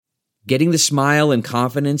Getting the smile and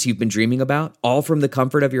confidence you've been dreaming about, all from the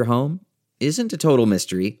comfort of your home, isn't a total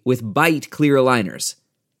mystery with Bite clear aligners.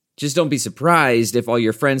 Just don't be surprised if all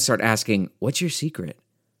your friends start asking, "What's your secret?"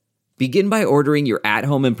 Begin by ordering your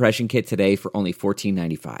at-home impression kit today for only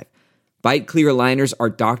 $14.95. Bite clear aligners are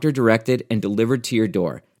doctor-directed and delivered to your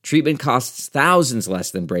door. Treatment costs thousands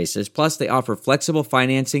less than braces, plus they offer flexible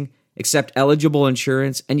financing, accept eligible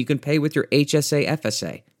insurance, and you can pay with your HSA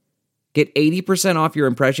FSA. Get 80% off your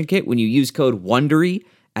impression kit when you use code WONDERY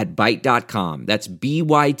at Byte.com. That's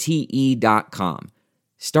BYTE.com.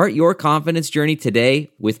 Start your confidence journey today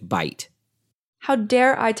with Byte. How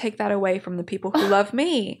dare I take that away from the people who love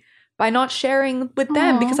me by not sharing with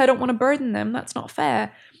them because I don't want to burden them. That's not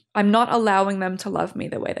fair. I'm not allowing them to love me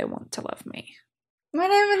the way they want to love me. My name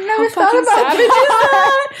has never How thought fucking about savage is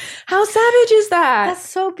that? How savage is that? That's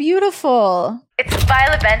so beautiful. It's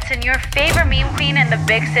Violet Benson, your favorite meme queen and the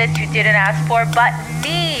big sis you didn't ask for but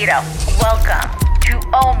need. Welcome to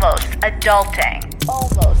Almost Adulting.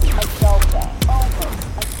 Almost Adulting.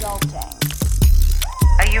 Almost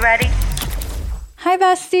Adulting. Are you ready? Hi,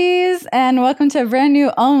 besties, and welcome to a brand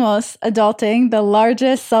new Almost Adulting, the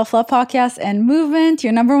largest self-love podcast and movement,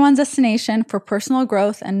 your number one destination for personal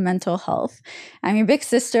growth and mental health. I'm your big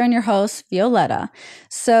sister and your host, Violetta.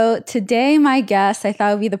 So today, my guest, I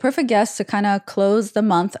thought would be the perfect guest to kind of close the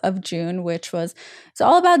month of June, which was, it's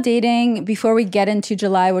all about dating before we get into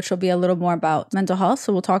July, which will be a little more about mental health.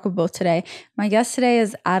 So we'll talk about both today. My guest today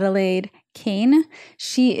is Adelaide Kane.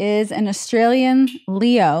 She is an Australian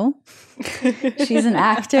Leo. She's an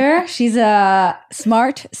actor. She's a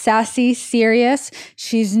smart, sassy, serious.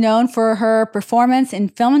 She's known for her performance in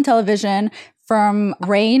film and television, from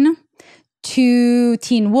Rain to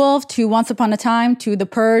Teen Wolf to Once Upon a Time to The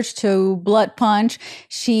Purge to Blood Punch.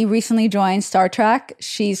 She recently joined Star Trek.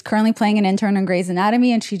 She's currently playing an intern on Grey's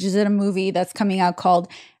Anatomy, and she just did a movie that's coming out called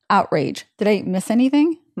Outrage. Did I miss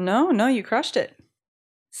anything? No, you crushed it.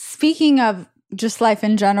 Speaking of just life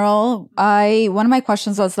in general, one of my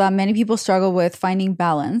questions was that many people struggle with finding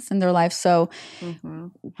balance in their life. So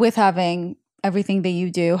with having everything that you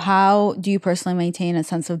do, how do you personally maintain a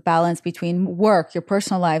sense of balance between work, your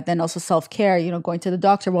personal life, then also self-care, going to the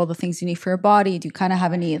doctor, all the things you need for your body? Do you kind of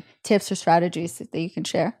have any tips or strategies that you can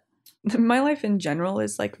share? My life in general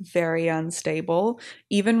is like very unstable,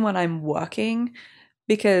 even when I'm working,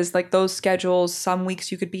 because like those schedules, some weeks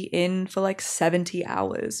you could be in for like 70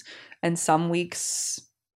 hours. And some weeks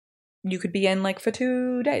you could be in like for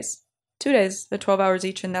 2 days. 2 days, they're 12 hours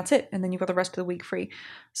each, and that's it. And then you've got the rest of the week free.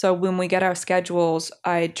 So when we get our schedules,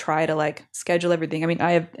 I try to like schedule everything. I mean,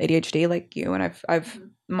 I have ADHD like you, and I've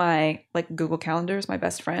my like Google Calendar is my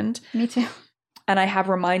best friend. Me too. And I have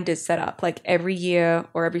reminders set up like every year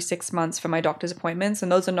or every 6 months for my doctor's appointments.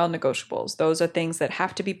 And those are non-negotiables. Those are things that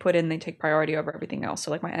have to be put in. They take priority over everything else.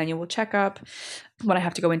 So like my annual checkup, when I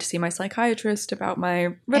have to go in to see my psychiatrist about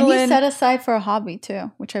my Ritalin. And you set aside for a hobby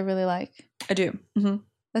too, which I really like. I do. Mm-hmm.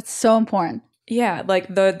 That's so important. Yeah,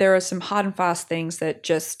 like there are some hard and fast things that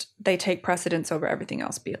just, they take precedence over everything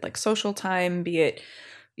else, be it like social time, be it,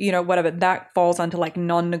 whatever. That falls under like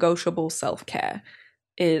non-negotiable self-care.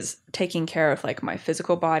 Is taking care of like my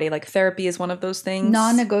physical body. Like therapy is one of those things.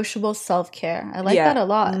 Non-negotiable self-care. I like that a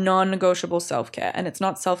lot. Non-negotiable self-care. And it's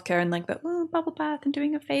not self-care and like the bubble bath and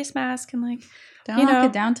doing a face mask and like, don't knock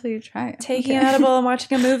it down till you try it. Taking an edible and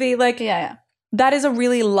watching a movie. Like, yeah. That is a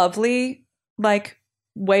really lovely like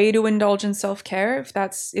way to indulge in self-care if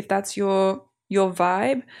that's your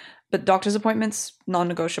vibe. But doctor's appointments,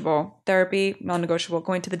 non-negotiable. Therapy, non-negotiable.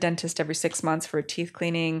 Going to the dentist every 6 months for a teeth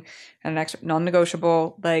cleaning and an extra,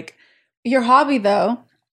 non-negotiable. Like your hobby, though,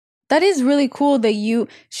 that is really cool that you.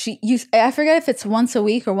 I forget if it's once a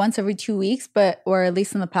week or once every 2 weeks, or at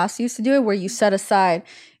least in the past you used to do it, where you set aside.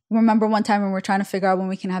 Remember one time when we're trying to figure out when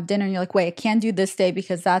we can have dinner, and you're like, wait, I can't do this day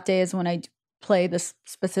because that day is when I play this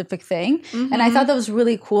specific thing. Mm-hmm. And I thought that was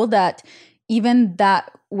really cool that even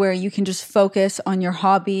that where you can just focus on your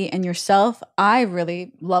hobby and yourself. I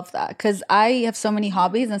really love that because I have so many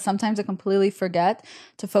hobbies and sometimes I completely forget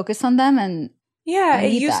to focus on them. And yeah,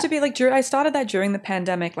 it used to be like, I started that during the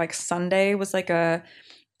pandemic. Like Sunday was like a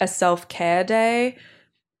self-care day.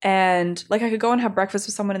 And like I could go and have breakfast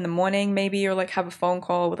with someone in the morning maybe, or like have a phone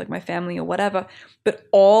call with like my family or whatever. But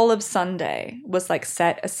all of Sunday was like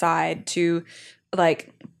set aside to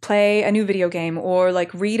like play a new video game or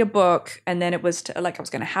like read a book. And then it was like I was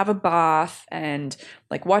going to have a bath and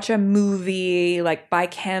like watch a movie, like by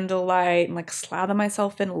candlelight and like slather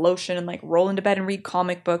myself in lotion and like roll into bed and read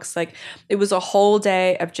comic books. Like it was a whole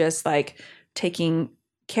day of just like taking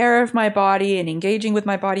care of my body and engaging with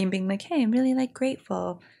my body and being like, hey, I'm really like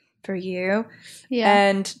grateful for you. Yeah.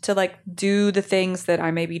 And to like do the things that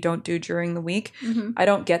I maybe don't do during the week. Mm-hmm. I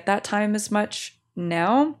don't get that time as much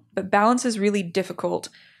now, but balance is really difficult.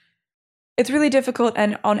 It's really difficult.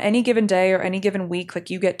 And on any given day or any given week, like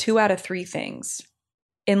you get 2 out of 3 things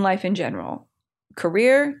in life in general: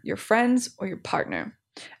 career, your friends, or your partner.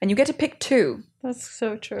 And you get to pick 2. That's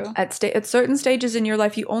so true. At certain stages in your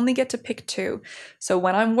life, you only get to pick 2. So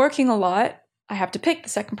when I'm working a lot, I have to pick the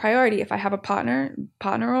second priority. If I have a partner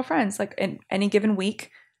or friends, like in any given week,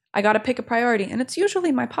 I got to pick a priority. And it's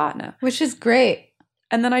usually my partner. Which is great.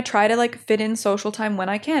 And then I try to like fit in social time when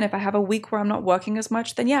I can. If I have a week where I'm not working as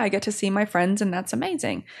much, then yeah, I get to see my friends and that's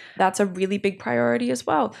amazing. That's a really big priority as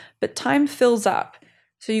well. But time fills up.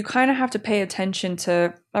 So you kind of have to pay attention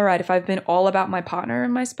to, all right, if I've been all about my partner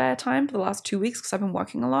in my spare time for the last 2 weeks because I've been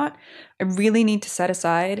working a lot, I really need to set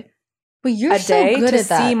aside But you're a so day good to at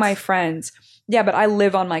that. see my friends. Yeah, but I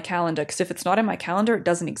live on my calendar because if it's not in my calendar, it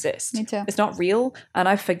doesn't exist. Me too. It's not real and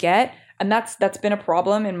I forget. And that's been a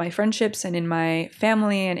problem in my friendships and in my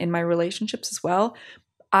family and in my relationships as well.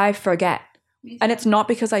 I forget. And it's not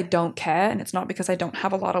because I don't care and it's not because I don't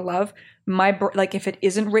have a lot of love. Like if it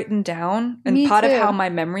isn't written down, and Me part of too. how my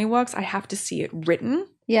memory works, I have to see it written.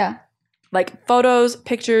 Yeah. Like photos,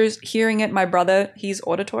 pictures, hearing it. My brother, he's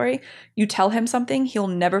auditory. You tell him something, he'll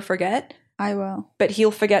never forget. I will. But he'll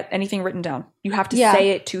forget anything written down. You have to Yeah. say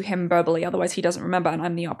it to him verbally, otherwise he doesn't remember, and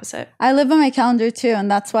I'm the opposite. I live on my calendar too, and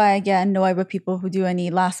that's why I get annoyed with people who do any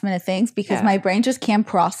last minute things because Yeah. my brain just can't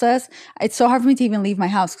process. It's so hard for me to even leave my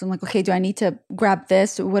house because I'm like, okay, do I need to grab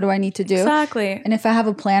this? What do I need to do? Exactly. And if I have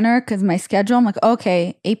a planner, because my schedule, I'm like,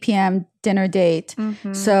 okay, 8 p.m. dinner date.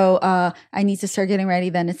 Mhm. So I need to start getting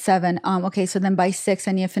ready. Then it's 7. Okay, so then by 6,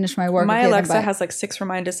 I need to finish my work. My Okay, then Alexa by- has like 6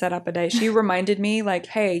 reminders set up a day. She reminded me like,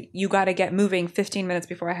 hey, you got to get moving 15 minutes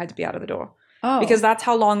before I had to be out of the door. oh. Because that's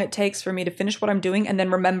how long it takes for me to finish what I'm doing and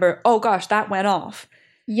then remember, oh gosh, that went off.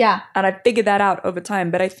 yeah, And I figured that out over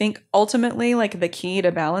time. But I think ultimately, like the key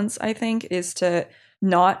to balance, I think, is to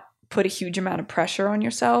not put a huge amount of pressure on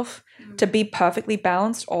yourself to be perfectly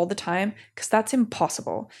balanced all the time, because that's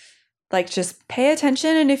impossible. Like just pay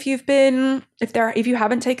attention. And if you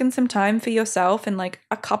haven't taken some time for yourself in like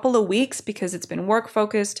a couple of weeks because it's been work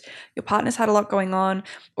focused, your partner's had a lot going on,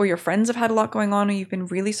 or your friends have had a lot going on, or you've been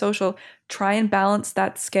really social, try and balance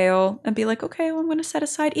that scale and be like, okay, well, I'm going to set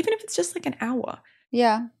aside, even if it's just like an hour.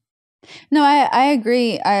 yeah. No, I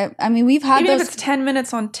agree. I mean, we've had Even those. if it's 10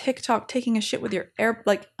 minutes on TikTok taking a shit with your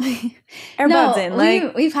earbuds No, in.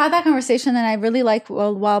 Like, we've had that conversation, and I really like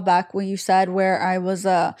a while back when you said where I was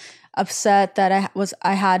upset that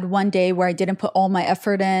I had one day where I didn't put all my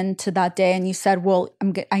effort into that day, and you said, well,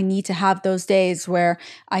 I need to have those days where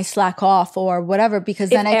I slack off or whatever, because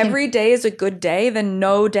then if every day is a good day, then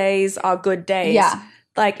no days are good days. Yeah.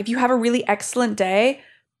 Like if you have a really excellent day,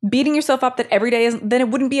 beating yourself up that every day isn't, then it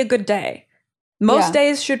wouldn't be a good day. Most Yeah.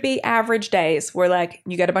 days should be average days where like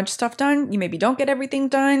you get a bunch of stuff done, you maybe don't get everything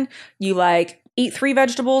done, you like eat 3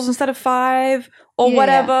 vegetables instead of 5 or Yeah.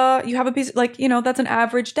 whatever. You have a piece like, that's an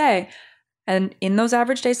average day. And in those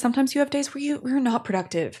average days, sometimes you have days where you're not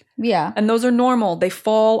productive. Yeah. And those are normal. They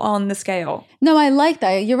fall on the scale. No, I like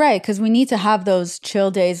that. You're right, because we need to have those chill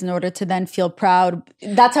days in order to then feel proud.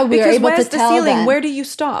 That's how we are Because able to where's the tell ceiling? then. Where do you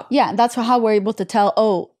stop? Yeah, that's how we're able to tell,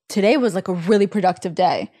 oh, today was like a really productive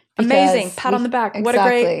day. Amazing. Because Pat on the back. What a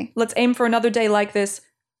great, let's aim for another day like this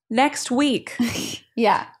next week.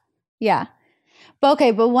 Yeah. Yeah. But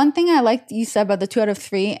one thing I liked you said about the 2 out of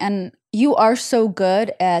 3, and you are so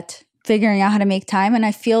good at figuring out how to make time. And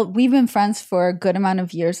I feel we've been friends for a good amount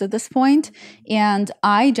of years at this point. And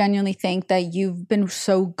I genuinely think that you've been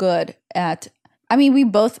so good at, we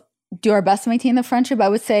both do our best to maintain the friendship. I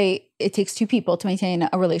would say it takes 2 people to maintain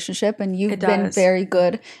a relationship, and you've been very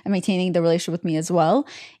good at maintaining the relationship with me as well.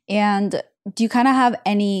 And do you kind of have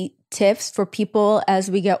any tips for people as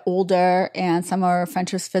we get older and some of our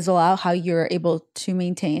friendships fizzle out, how you're able to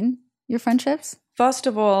maintain your friendships? First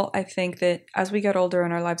of all, I think that as we get older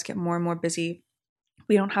and our lives get more and more busy,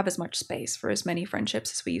 we don't have as much space for as many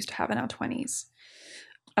friendships as we used to have in our 20s.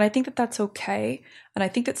 And I think that that's okay. And I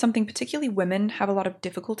think that something particularly women have a lot of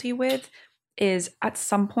difficulty with is at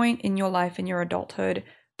some point in your life, in your adulthood,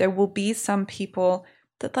 there will be some people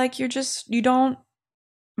that like you don't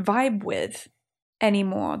vibe with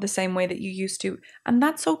anymore the same way that you used to. And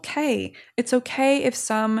that's okay. It's okay if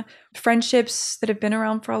some friendships that have been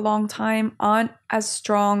around for a long time aren't as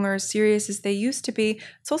strong or as serious as they used to be.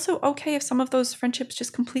 It's also okay if some of those friendships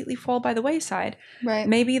just completely fall by the wayside. Right.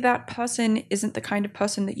 Maybe that person isn't the kind of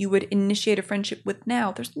person that you would initiate a friendship with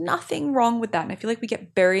now. There's nothing wrong with that. And I feel like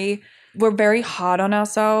we're very hard on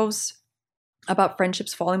ourselves about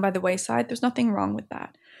friendships falling by the wayside. There's nothing wrong with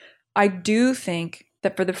that. I do think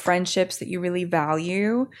that for the friendships that you really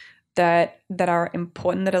value, that are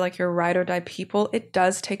important, that are like your ride or die people, it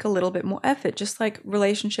does take a little bit more effort. Just like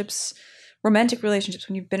relationships, romantic relationships,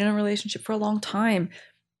 when you've been in a relationship for a long time,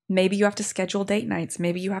 maybe you have to schedule date nights.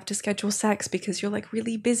 Maybe you have to schedule sex because you're like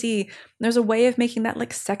really busy. There's a way of making that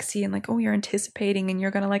like sexy and like, oh, you're anticipating and you're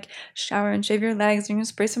going to like shower and shave your legs and you're going to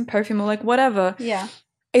spray some perfume or like whatever. Yeah.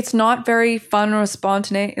 It's not very fun or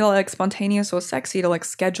spontaneous or sexy to like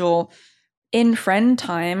schedule in friend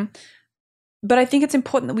time. But I think it's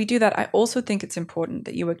important that we do that. I also think it's important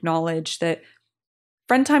that you acknowledge that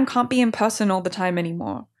friend time can't be in person all the time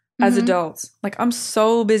anymore as adults. Like, I'm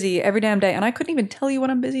so busy every damn day and I couldn't even tell you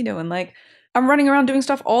what I'm busy doing. Like, I'm running around doing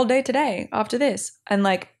stuff all day today after this. And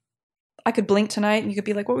like, I could blink tonight and you could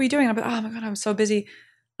be like, what were you doing? And I'd be like, oh my God, I'm so busy.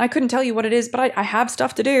 I couldn't tell you what it is, but I have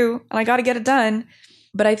stuff to do and I got to get it done.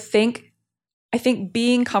 But I think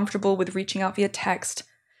being comfortable with reaching out via text,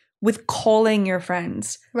 with calling your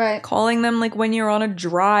friends, right? Calling them like when you're on a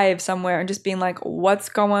drive somewhere and just being like, what's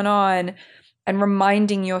going on? And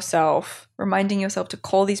reminding yourself to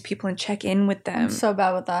call these people and check in with them. I'm so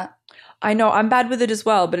bad with that. I know, I'm bad with it as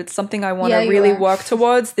well, but it's something I want to really work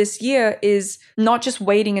towards this year, is not just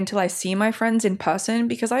waiting until I see my friends in person,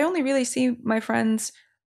 because I only really see my friends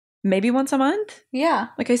maybe once a month. Yeah.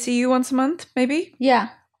 Like I see you once a month, maybe. Yeah.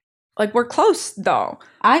 Like we're close though.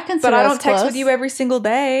 I consider But I don't text close. with you every single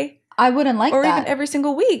day. I wouldn't like or that. Or even every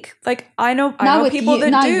single week. Like I know with people you, that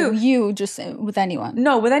not do. You, just with anyone.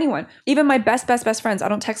 No, with anyone. Even my best friends, I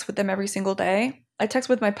don't text with them every single day. I text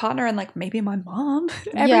with my partner and like maybe my mom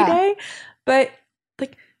every day. But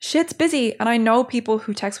like shit's busy. And I know people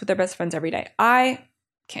who text with their best friends every day. I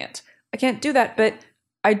can't do that. But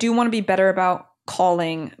I do want to be better about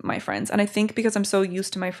calling my friends. And I think because I'm so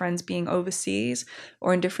used to my friends being overseas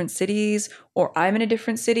or in different cities, or I'm in a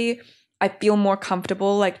different city, I feel more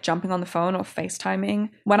comfortable like jumping on the phone or FaceTiming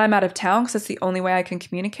when I'm out of town, because that's the only way I can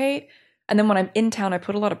communicate. And then when I'm in town, I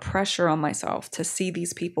put a lot of pressure on myself to see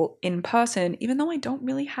these people in person, even though I don't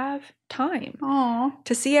really have time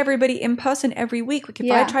to see everybody in person every week. Like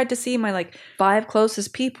if I tried to see my like 5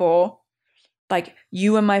 closest people, like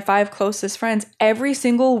you and my 5 closest friends every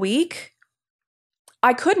single week,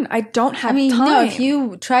 I couldn't. I don't have time. No, if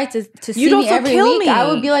you tried to see me every week, I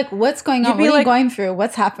would be like, what's going on? What are you going through?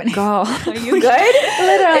 What's happening? Girl, are you good?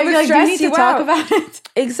 Literally, I'd be like, you need to talk about it.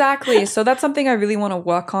 Exactly. So that's something I really want to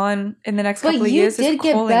work on in the next couple of years. But you did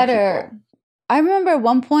get better. People. I remember at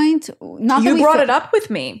one point, you brought it up with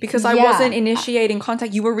me because I wasn't initiating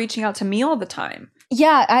contact. You were reaching out to me all the time.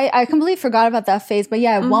 Yeah, I completely forgot about that phase. But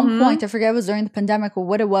yeah, at one point, I forget it was during the pandemic or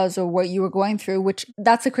what it was or what you were going through, which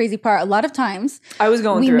that's the crazy part. A lot of times I was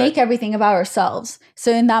going through we make everything about ourselves.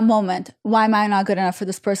 So in that moment, why am I not good enough for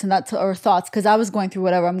this person? That's our thoughts, because I was going through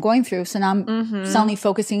whatever I'm going through. So now I'm suddenly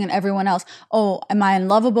focusing on everyone else. Oh, am I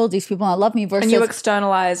unlovable? These people not love me. Versus, and you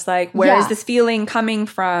externalize like, where is this feeling coming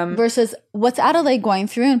from? Versus what's Adelaide going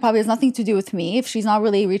through, and probably has nothing to do with me. If she's not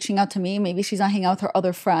really reaching out to me, maybe she's not hanging out with her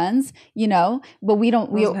other friends, you know. But we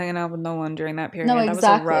wasn't hanging out with no one during that period. No, exactly.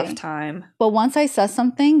 That was a rough time. But once I said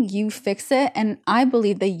something, you fix it, and I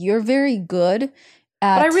believe that you're very good.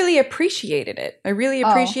 But I really appreciated it. I really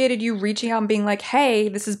appreciated you reaching out and being like, "Hey,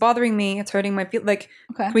 this is bothering me. It's hurting my feel. Like,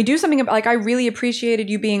 can we do something about?" Like, I really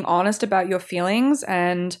appreciated you being honest about your feelings,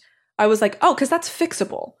 and I was like, "Oh, because that's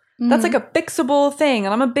fixable." That's like a fixable thing.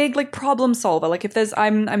 And I'm a big like problem solver. Like if there's,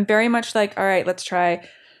 I'm very much like, all right, let's try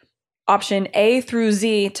option A through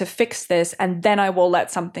Z to fix this. And then I will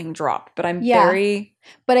let something drop. But I'm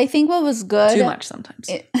But I think what was good. Too much sometimes.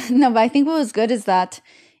 But I think what was good is that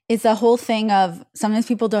it's a whole thing of sometimes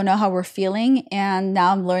people don't know how we're feeling. And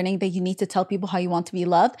now I'm learning that you need to tell people how you want to be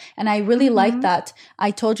loved. And I really like that.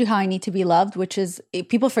 I told you how I need to be loved, which is,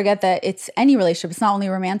 people forget that it's any relationship. It's not only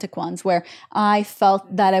romantic ones, where I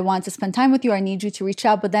felt that I wanted to spend time with you. I need you to reach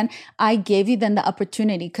out. But then I gave you then the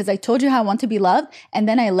opportunity, because I told you how I want to be loved. And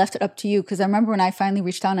then I left it up to you. Because I remember when I finally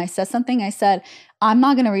reached out and I said something, I said, I'm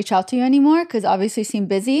not going to reach out to you anymore because obviously you seem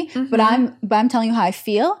busy, but I'm telling you how I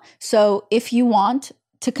feel. So if you want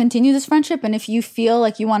to continue this friendship, and if you feel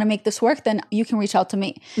like you want to make this work, then you can reach out to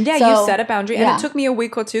me. Yeah, you set a boundary. And it took me a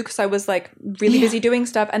week or two because I was like really busy doing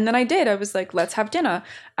stuff. And then I was like, let's have dinner.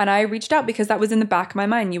 And I reached out because that was in the back of my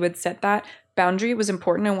mind. You had set that boundary. It was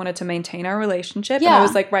important. I wanted to maintain our relationship. Yeah. And I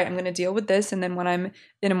was like, right, I'm going to deal with this. And then when I'm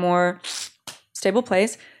in a more stable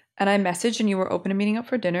place, And I messaged and you were open to meeting up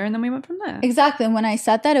for dinner, and then we went from there. Exactly. And when I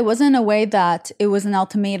said that, it wasn't in a way that it was an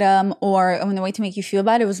ultimatum or in a way to make you feel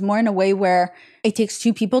bad. It was more in a way where it takes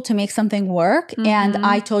two people to make something work. And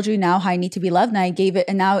I told you now how I need to be loved, and I gave it,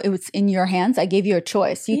 and now it's in your hands. I gave you a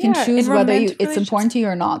choice. You can choose whether it's important to you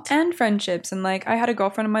or not. And friendships. And like, I had a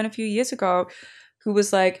girlfriend of mine a few years ago who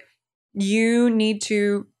was like, you need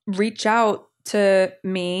to reach out to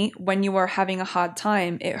me when you are having a hard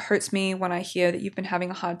time. It hurts me when I hear that you've been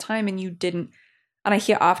having a hard time and you didn't. And I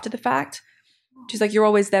hear after the fact, she's like, you're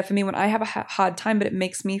always there for me when I have a hard time, but it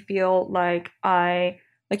makes me feel like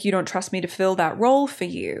you don't trust me to fill that role for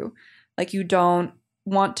you. Like you don't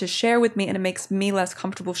want to share with me, and it makes me less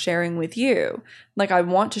comfortable sharing with you. Like I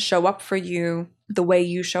want to show up for you the way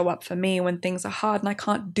you show up for me when things are hard, and I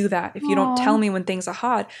can't do that if you don't tell me when things are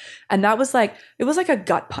hard. And that was like, it was like a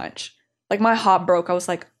gut punch. Like my heart broke. I was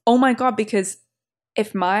like, oh my God, because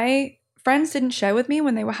if my friends didn't share with me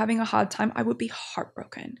when they were having a hard time, I would be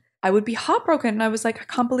heartbroken. And I was like, I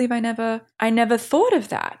can't believe I never thought of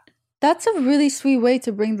that. That's a really sweet way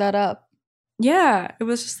to bring that up. Yeah, it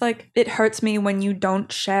was just like, it hurts me when you don't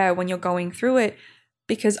share when you're going through it,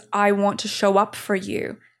 because I want to show up for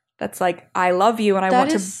you. That's like, I love you and I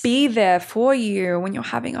want to be there for you when you're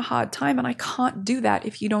having a hard time, and I can't do that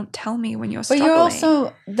if you don't tell me when you're struggling. But you're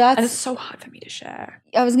also, and it's so hard for me to share.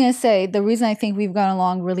 I was going to say, the reason I think we've gone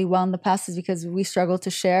along really well in the past is because we struggle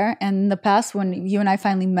to share. And in the past, when you and I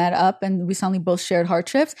finally met up and we suddenly both shared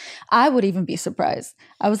hardships, I would even be surprised.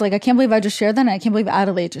 I was like, I can't believe I just shared that, and I can't believe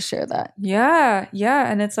Adelaide just shared that. Yeah.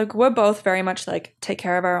 And it's like, we're both very much like, take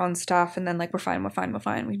care of our own stuff, and then like, we're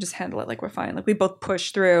fine. We just handle it like we're fine. Like we both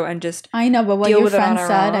push through and just I know, but what your friend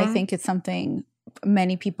said, I think it's something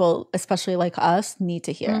many people, especially like us, need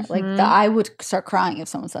to hear. Like I would start crying if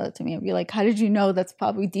someone said it to me. I'd be like, how did you know? That's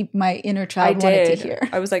probably deep my inner child wanted to hear.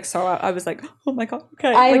 I was like, oh my God,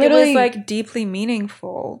 okay. It was like deeply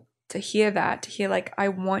meaningful to hear that, to hear like, I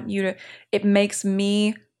want you to, it makes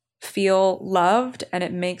me feel loved, and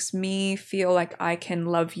it makes me feel like I can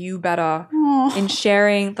love you better in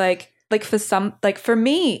sharing, like for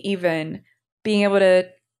me, even being able to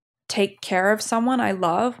take care of someone I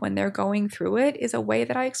love when they're going through it is a way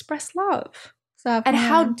that I express love. And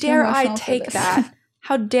how dare I take that?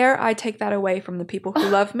 How dare I take that away from the people who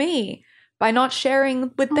love me by not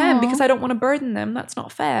sharing with them because I don't want to burden them? That's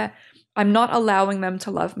not fair. I'm not allowing them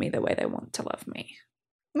to love me the way they want to love me.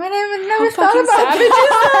 I never thought about savage that. is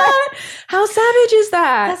that? How savage is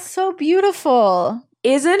that? That's so beautiful.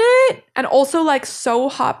 Isn't it? And also like so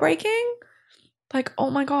heartbreaking. Like, oh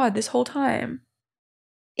my God, this whole time.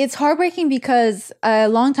 It's heartbreaking because a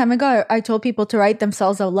long time ago, I told people to write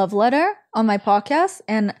themselves a love letter on my podcast.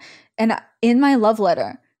 And in my love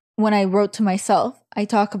letter, when I wrote to myself, I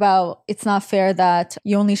talk about it's not fair that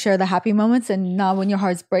you only share the happy moments and not when your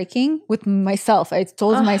heart's breaking with myself. I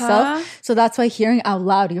told myself. So that's why hearing out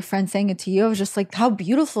loud, your friend saying it to you, I was just like, how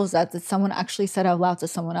beautiful is that someone actually said out loud to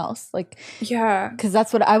someone else? Like, yeah, because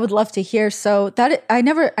that's what I would love to hear. So that I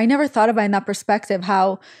never thought about in that perspective,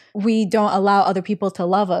 how we don't allow other people to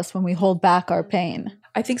love us when we hold back our pain.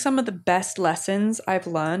 I think some of the best lessons I've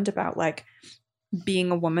learned about like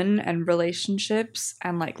being a woman and relationships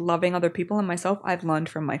and like loving other people and myself, I've learned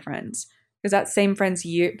from my friends. Because that same friend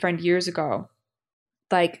years ago,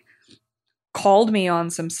 like, called me on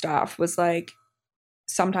some stuff, was like,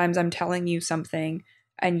 sometimes I'm telling you something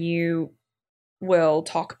and you will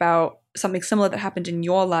talk about something similar that happened in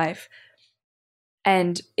your life,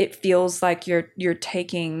 and it feels like you're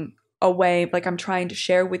taking away, like I'm trying to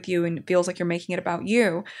share with you, and it feels like you're making it about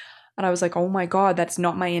you. And I was like, oh my God, that's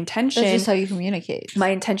not my intention. That's just how you communicate. My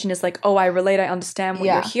intention is like, oh, I relate. I understand what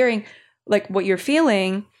you're hearing, like what you're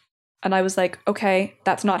feeling. And I was like, okay,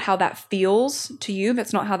 that's not how that feels to you.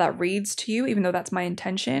 That's not how that reads to you, even though that's my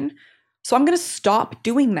intention. So I'm going to stop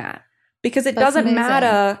doing that, because it doesn't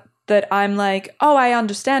matter that I'm like, oh, I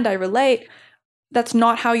understand. I relate. That's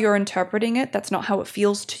not how you're interpreting it. That's not how it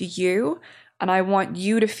feels to you. And I want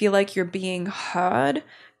you to feel like you're being heard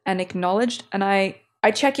and acknowledged. And I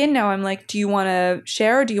check in now. I'm like, do you want to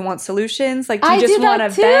share? Do you want solutions? Like, do you just want to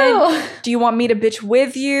vent? Do you want me to bitch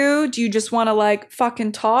with you? Do you just want to like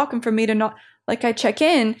fucking talk and for me to not, like, I check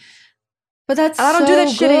in. But that's I don't do that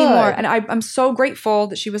shit anymore. And I'm so grateful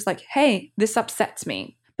that she was like, hey, this upsets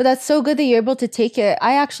me. But that's so good that you're able to take it.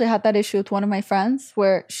 I actually had that issue with one of my friends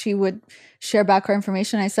where she would share back her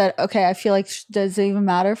information. I said, okay, I feel like, does it even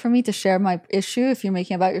matter for me to share my issue if you're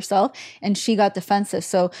making it about yourself? And she got defensive.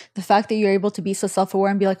 So the fact that you're able to be so self-aware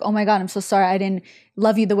and be like, oh my God, I'm so sorry, I didn't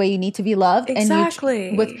love you the way you need to be loved.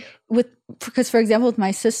 Exactly. And because for example, with my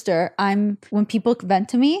sister, when people vent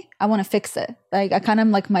to me, I want to fix it. Like I kind of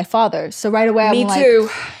am like my father. So right away, me too.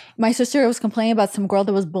 my sister was complaining about some girl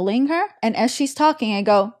that was bullying her. And as she's talking, I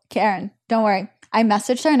go, Karen, don't worry. I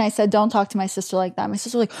messaged her and I said, don't talk to my sister like that. My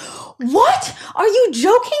sister was like, what? Are you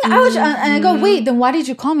joking? And I go, wait, then why did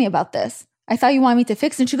you call me about this? I thought you wanted me to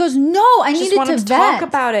fix it. And she goes, no, I needed to vent. Talk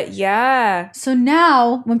about it. Yeah. So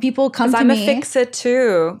now when people come to me. I'm a fixer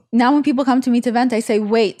too. Now when people come to me to vent, I say,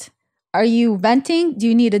 wait, are you venting? Do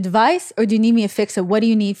you need advice? Or do you need me to fix it? What do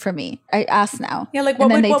you need from me? I ask now. Yeah, like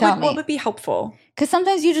what would be helpful? Because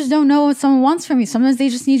sometimes you just don't know what someone wants from you. Sometimes they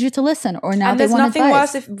just need you to listen. Or now they want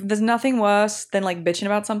advice. There's nothing worse than like bitching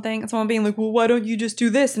about something and someone being like, well, why don't you just do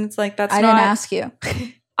this? And it's like, I didn't ask you.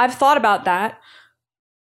 I've thought about that.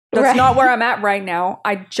 That's not where I'm at right now.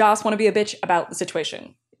 I just want to be a bitch about the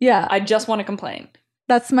situation. Yeah. I just want to complain.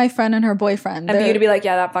 That's my friend and her boyfriend. And for you to be like,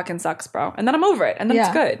 yeah, that fucking sucks, bro. And then I'm over it. And then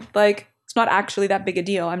it's good. Like, it's not actually that big a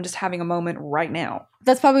deal. I'm just having a moment right now.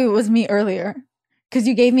 That's probably what was me earlier. Because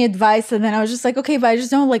you gave me advice and then I was just like, okay, but I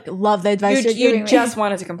just don't like love the advice you're giving me. You just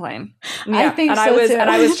wanted to complain. Yeah. I think so too. And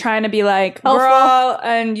I was trying to be like, girl,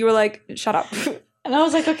 and you were like, shut up. And I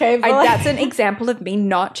was like, okay. But that's an example of me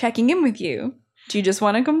not checking in with you. Do you just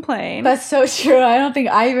want to complain? That's so true. I don't think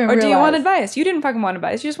I even realized. Or do you want advice? You didn't fucking want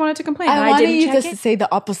advice. You just wanted to complain. I wanted you to say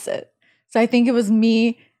the opposite. So I think it was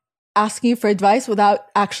me asking you for advice without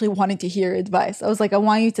actually wanting to hear advice. I was like, I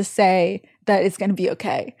want you to say that it's going to be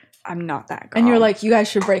okay. I'm not that girl. And you're like, you guys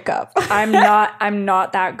should break up. I'm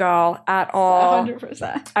not that girl at all.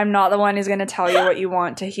 100%. I'm not the one who's going to tell you what you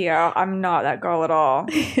want to hear. I'm not that girl at all.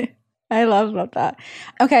 I love that.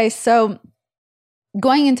 Okay, so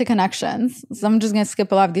going into connections, so I'm just going to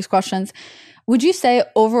skip a lot of these questions. Would you say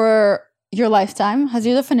over your lifetime, has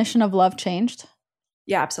your definition of love changed?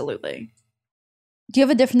 Yeah, absolutely. Do you have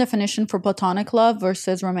a different definition for platonic love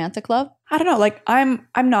versus romantic love? I don't know. Like, I'm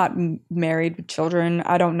not married with children.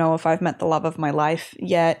 I don't know if I've met the love of my life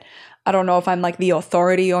yet. I don't know if I'm like the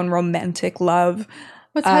authority on romantic love.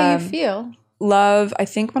 What's how you feel? Love, I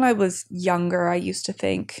think when I was younger, I used to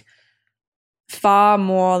think far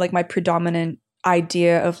more like my predominant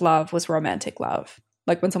idea of love was romantic love.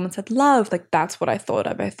 Like when someone said love, like that's what I thought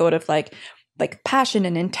of. I thought of like passion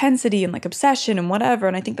and intensity and like obsession and whatever.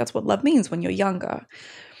 And I think that's what love means when you're younger.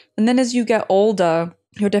 And then as you get older,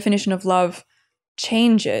 your definition of love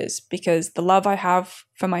changes because the love I have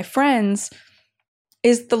for my friends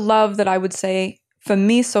is the love that I would say for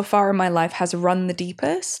me so far in my life has run the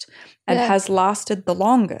deepest and has lasted the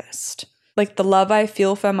longest. Like the love I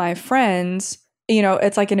feel for my friends, you know,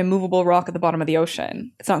 it's like an immovable rock at the bottom of the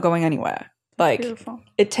ocean. It's not going anywhere. Like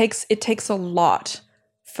it takes a lot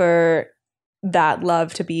for that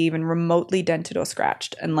love to be even remotely dented or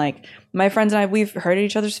scratched. And like my friends and I, we've hurt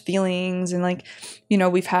each other's feelings and like, you know,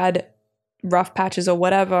 we've had rough patches or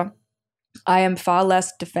whatever. I am far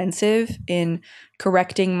less defensive in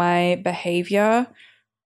correcting my behavior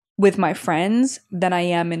with my friends than I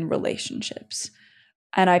am in relationships.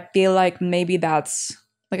 And I feel like maybe that's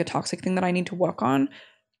like a toxic thing that I need to work on.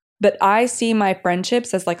 But I see my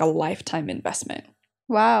friendships as like a lifetime investment.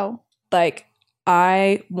 Wow. Like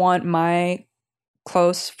I want my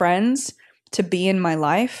close friends to be in my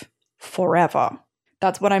life forever.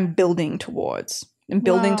 That's what I'm building towards. I'm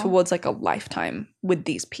building towards like a lifetime with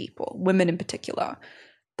these people, women in particular.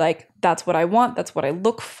 Like that's what I want. That's what I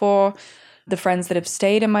look for. The friends that have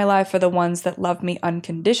stayed in my life are the ones that love me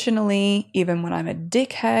unconditionally, even when I'm a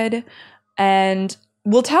dickhead, and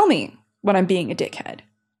will tell me when I'm being a dickhead.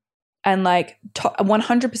 And like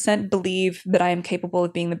 100% believe that I am capable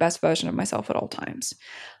of being the best version of myself at all times.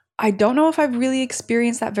 I don't know if I've really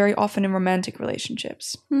experienced that very often in romantic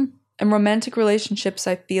relationships. In romantic relationships,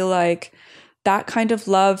 I feel like that kind of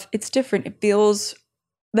love, it's different. It feels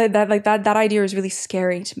that idea is really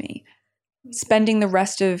scary to me. Spending the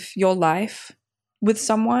rest of your life with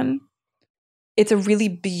someone, it's a really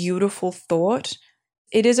beautiful thought.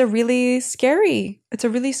 It is a really scary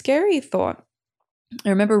thought. I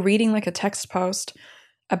remember reading like a text post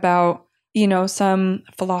about, you know, some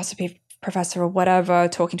philosophy professor or whatever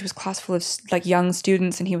talking to his class full of like young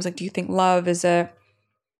students, and he was like, do you think love is a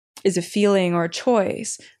feeling or a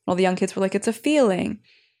choice? And all the young kids were like, it's a feeling.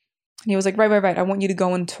 And he was like, right. I want you to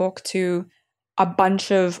go and talk to a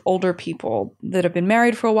bunch of older people that have been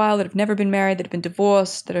married for a while, that have never been married, that have been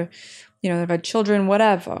divorced, that are, you know, that have had children,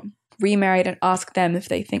 whatever, remarried, and ask them if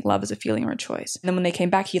they think love is a feeling or a choice. And then when they came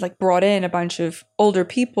back, he like brought in a bunch of older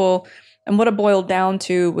people, and what it boiled down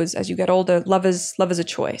to was, as you get older, love is a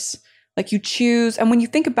choice. Like you choose, and when you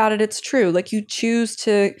think about it, it's true. Like you choose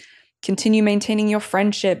to continue maintaining your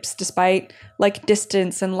friendships despite like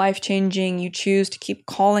distance and life changing. You choose to keep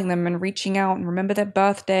calling them and reaching out and remember their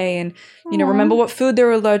birthday and, you know, remember what food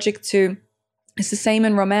they're allergic to. It's the same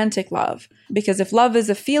in romantic love, because if love is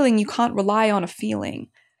a feeling, you can't rely on a feeling.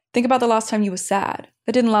 Think about the last time you were sad.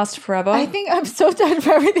 That didn't last forever. I think I'm so touched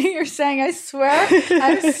by everything you're saying. I swear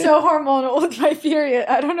I'm so hormonal with my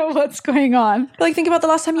period. I don't know what's going on. Like, think about the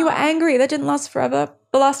last time you were angry. That didn't last forever.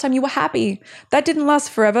 The last time you were happy. That didn't last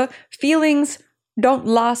forever. Feelings don't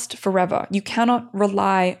last forever. You cannot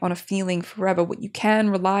rely on a feeling forever. What you can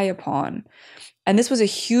rely upon. And this was a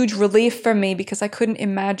huge relief for me because I couldn't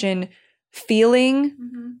imagine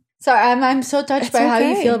feeling. So I'm so touched by how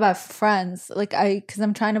you feel about friends. Like because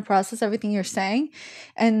I'm trying to process everything you're saying,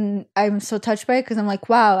 and I'm so touched by it because I'm like,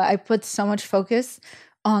 wow, I put so much focus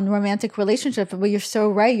on romantic relationships, but you're so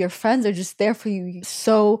right. Your friends are just there for you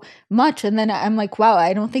so much, and then I'm like, wow,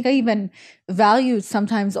 I don't think I even valued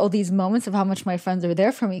sometimes all these moments of how much my friends are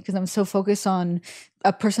there for me because I'm so focused on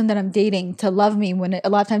a person that I'm dating to love me when a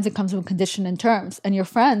lot of times it comes with condition and terms, and your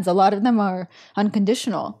friends, a lot of them are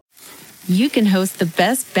unconditional. You can host the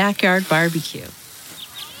best backyard barbecue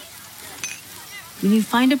when you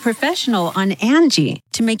find a professional on Angie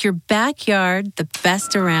to make your backyard the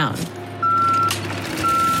best around.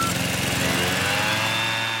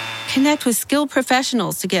 Connect with skilled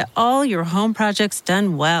professionals to get all your home projects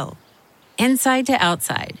done well. Inside to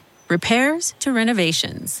outside, repairs to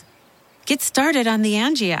renovations. Get started on the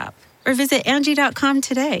Angie app or visit Angie.com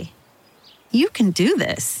today. You can do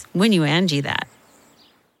this when you Angie that.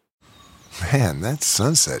 Man, that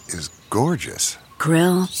sunset is gorgeous.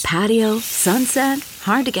 Grill, patio, sunset.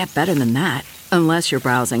 Hard to get better than that. Unless you're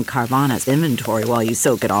browsing Carvana's inventory while you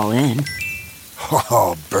soak it all in.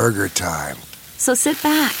 Oh, burger time. So sit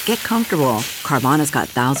back, get comfortable. Carvana's got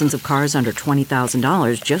thousands of cars under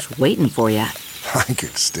 $20,000 just waiting for you. I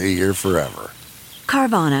could stay here forever.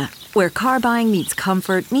 Carvana, where car buying meets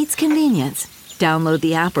comfort meets convenience. Download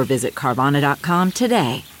the app or visit Carvana.com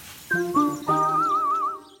today.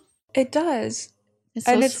 It does. It's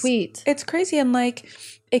so sweet. It's crazy. And like,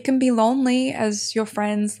 it can be lonely as your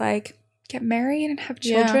friends like get married and have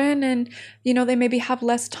children and, you know, they maybe have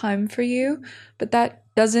less time for you, but that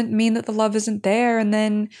doesn't mean that the love isn't there. And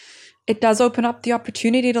then it does open up the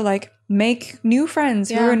opportunity to like make new friends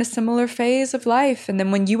who are in a similar phase of life. And then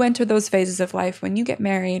when you enter those phases of life, when you get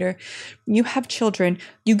married or you have children,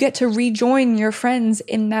 you get to rejoin your friends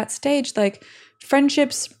in that stage. Like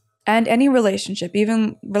friendships and any relationship,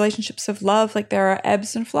 even relationships of love, like there are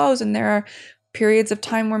ebbs and flows and there are periods of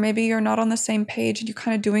time where maybe you're not on the same page and you're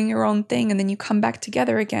kind of doing your own thing and then you come back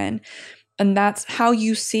together again. And that's how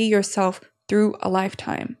you see yourself through a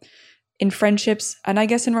lifetime in friendships and I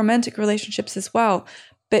guess in romantic relationships as well.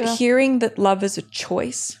 But hearing that love is a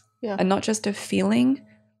choice and not just a feeling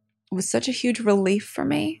was such a huge relief for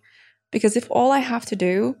me because if all I have to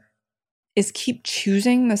do is keep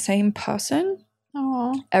choosing the same person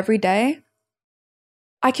every day,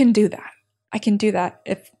 I can do that. I can do that.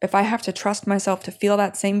 If I have to trust myself to feel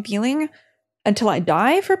that same feeling until I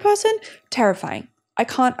die for a person, terrifying. I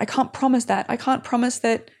can't promise that. I can't promise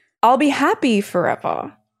that I'll be happy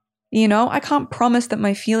forever. You know, I can't promise that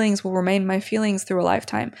my feelings will remain my feelings through a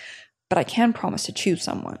lifetime, but I can promise to choose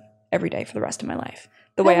someone every day for the rest of my life.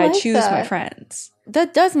 The way I choose my friends.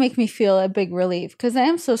 That does make me feel a big relief because I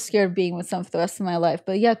am so scared of being with someone for the rest of my life.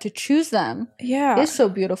 But yeah, to choose them is so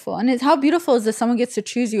beautiful. And how beautiful is that someone gets to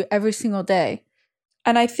choose you every single day?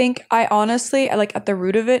 And I think I honestly, like at the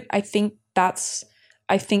root of it, I think that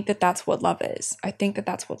that's what love is. I think that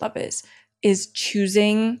that's what love is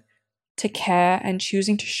choosing to care and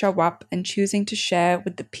choosing to show up and choosing to share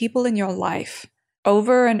with the people in your life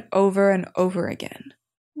over and over and over again.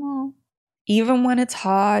 Well, even when it's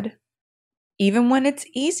hard, even when it's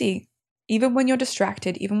easy, even when you're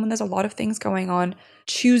distracted, even when there's a lot of things going on,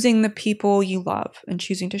 choosing the people you love and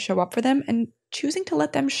choosing to show up for them and choosing to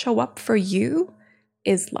let them show up for you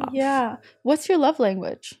is love. Yeah. What's your love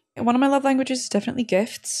language? One of my love languages is definitely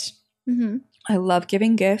gifts. Mm-hmm. I love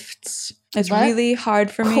giving gifts. It's really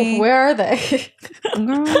hard for me. Where are they?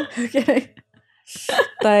 Okay.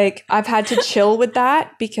 Like, I've had to chill with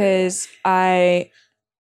that because I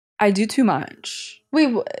do too much.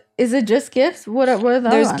 Wait, is it just gifts? What are the other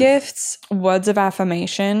There's ones? gifts. Words of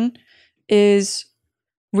affirmation is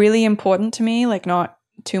really important to me. Like, not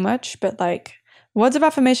too much, but like words of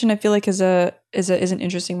affirmation, I feel like is an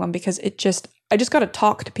interesting one because I just got to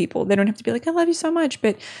talk to people. They don't have to be like, I love you so much,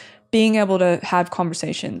 but being able to have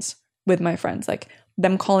conversations with my friends, like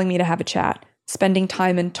them calling me to have a chat, spending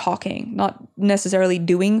time and talking, not necessarily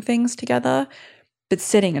doing things together, but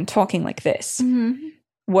sitting and talking like this. Mm-hmm.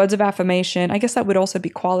 Words of affirmation, I guess that would also be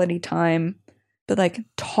quality time, but like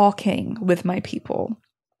talking with my people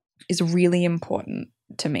is really important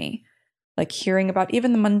to me. Like hearing about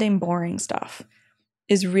even the mundane, boring stuff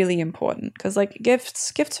is really important, because like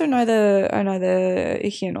gifts are neither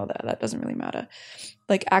here nor there. That doesn't really matter.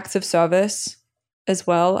 Like acts of service as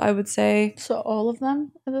well, I would say. So all of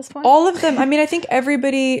them at this point? All of them. I mean, I think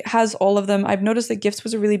everybody has all of them. I've noticed that gifts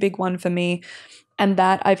was a really big one for me, and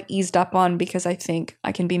that I've eased up on because I think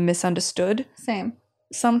I can be misunderstood. Same.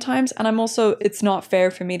 Sometimes. And I'm also, it's not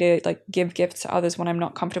fair for me to like give gifts to others when I'm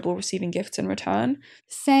not comfortable receiving gifts in return.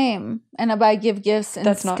 Same. And I give gifts, and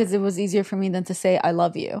That's not, because it was easier for me than to say I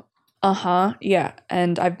love you. Yeah.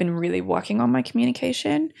 And I've been really working on my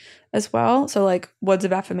communication as well. So like words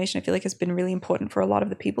of affirmation, I feel like has been really important for a lot of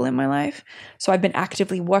the people in my life. So I've been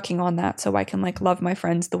actively working on that so I can like love my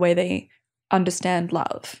friends the way they understand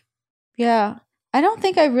love. Yeah. I don't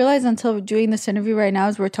think I realized until doing this interview right now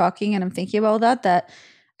as we're talking and I'm thinking about that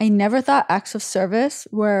I never thought acts of service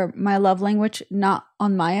were my love language, not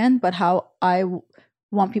on my end, but how I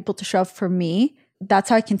want people to show up for me. That's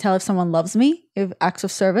how I can tell if someone loves me, if acts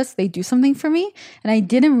of service, they do something for me. And I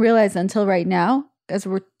didn't realize until right now, as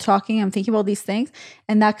we're talking, I'm thinking about these things.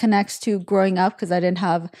 And that connects to growing up because I didn't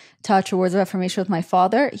have touch or words of affirmation with my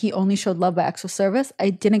father. He only showed love by acts of service. I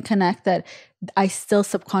didn't connect that I still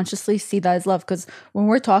subconsciously see that as love, because when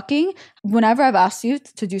we're talking, whenever I've asked you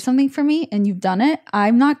to do something for me and you've done it,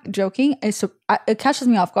 I'm not joking. It catches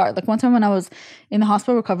me off guard. Like one time when I was in the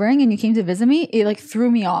hospital recovering and you came to visit me, it like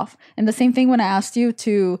threw me off. And the same thing when I asked you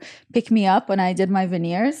to pick me up when I did my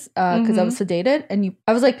veneers because I was sedated, and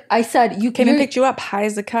I said you came and picked you up high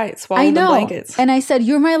as a kite, swallowed the blankets. And I said,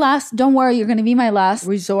 you're my last. Don't worry, you're going to be my last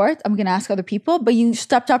resort. I'm going to ask other people. But you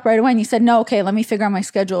stepped up right away and you said, no, okay, let me figure out my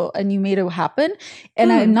schedule, and you made it happen.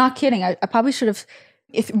 And I'm not kidding. I probably should have.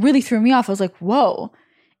 It really threw me off. I was like, whoa.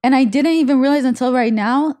 And I didn't even realize until right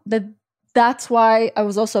now that that's why I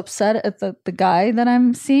was also upset at the guy that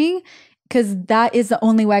I'm seeing, because that is the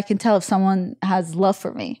only way I can tell if someone has love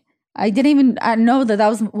for me. I know that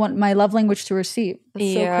was my love language to receive.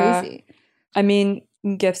 That's so crazy. I mean,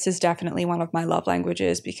 gifts is definitely one of my love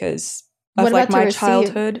languages because of like my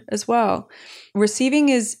childhood as well. Receiving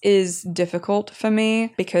is difficult for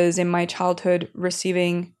me because in my childhood,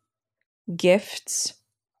 receiving gifts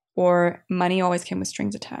or money always came with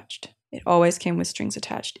strings attached. It always came with strings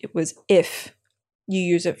attached. It was if you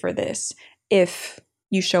use it for this, if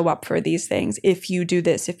you show up for these things, if you do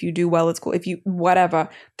this, if you do well at school, if you whatever,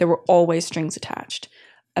 there were always strings attached.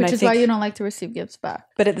 And Which is why you don't like to receive gifts back.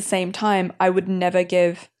 But at the same time, I would never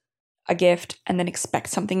give a gift and then expect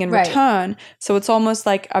something in return. So it's almost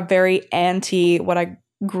like a very what I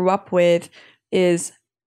grew up with is,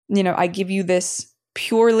 I give you this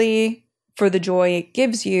purely for the joy it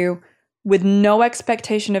gives you with no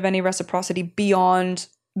expectation of any reciprocity beyond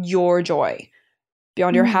your joy,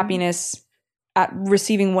 beyond your happiness at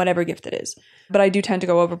receiving whatever gift it is. But I do tend to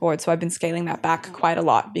go overboard. So I've been scaling that back quite a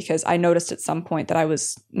lot because I noticed at some point that I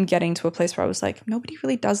was getting to a place where I was like, nobody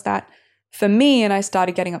really does that for me. And I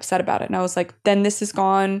started getting upset about it. And I was like, then this is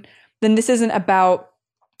gone. Then this isn't about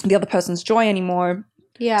the other person's joy anymore.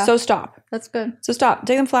 Yeah. So stop. That's good. So stop.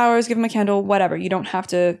 Take them flowers, give them a candle, whatever. You don't have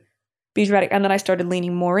to be dramatic. And then I started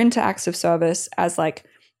leaning more into acts of service as like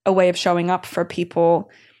a way of showing up for people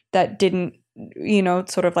that didn't,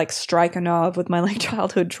 sort of like strike a nerve with my like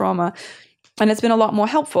childhood trauma. And it's been a lot more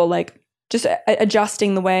helpful, like just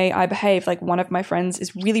adjusting the way I behave. Like one of my friends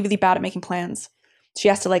is really, really bad at making plans. She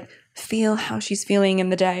has to like feel how she's feeling in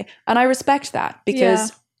the day. And I respect that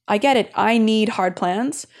because I get it. I need hard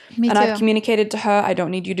plans. Me too. I've communicated to her, I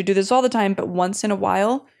don't need you to do this all the time, but once in a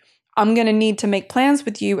while, I'm going to need to make plans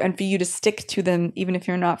with you and for you to stick to them, even if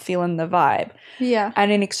you're not feeling the vibe. Yeah.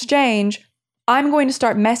 And in exchange, I'm going to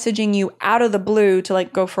start messaging you out of the blue to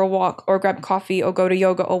like go for a walk or grab coffee or go to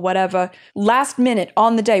yoga or whatever last minute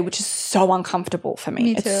on the day, which is so uncomfortable for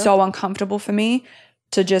me. It's so uncomfortable for me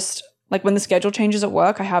to just like when the schedule changes at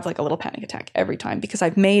work, I have like a little panic attack every time because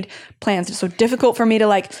I've made plans. It's so difficult for me to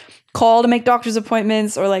like call to make doctor's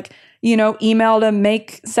appointments or like, email to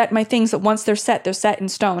set my things that once they're set in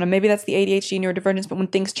stone. And maybe that's the ADHD neurodivergence, but when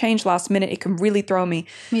things change last minute, it can really throw me.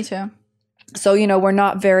 Me too. So, we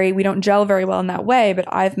don't gel very well in that way, but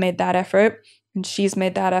I've made that effort and she's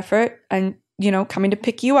made that effort and, coming to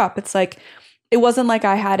pick you up. It's like, it wasn't like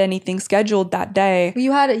I had anything scheduled that day.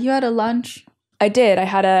 You had a lunch. I did. I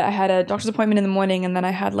had a doctor's appointment in the morning and then I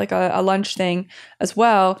had like a lunch thing as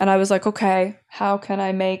well. And I was like, okay, how can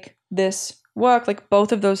I make this work? Like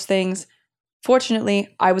both of those things,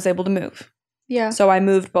 fortunately, I was able to move. Yeah. So I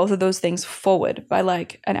moved both of those things forward by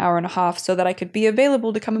like an hour and a half so that I could be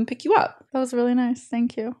available to come and pick you up. That was really nice.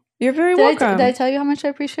 Thank you. You're very welcome. Did I tell you how much I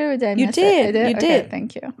appreciate it? Or did I miss did. It? I did. You okay, did.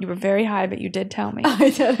 Thank you. You were very high, but you did tell me. I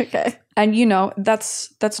did. Okay. And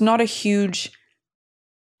that's not a huge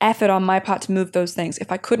effort on my part to move those things.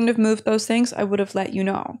 If I couldn't have moved those things, I would have let you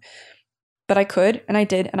know. But I could, and I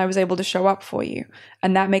did, and I was able to show up for you.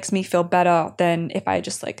 And that makes me feel better than if I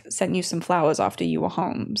just like sent you some flowers after you were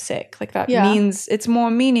home sick. Like that means it's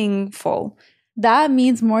more meaningful. That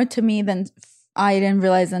means more to me than I didn't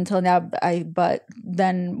realize until now, but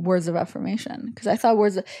then words of affirmation. Because I thought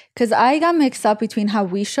because I got mixed up between how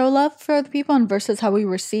we show love for other people and versus how we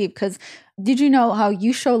receive. Because did you know how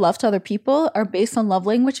you show love to other people are based on love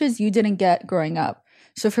languages you didn't get growing up?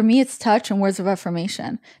 So for me, it's touch and words of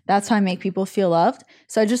affirmation. That's how I make people feel loved.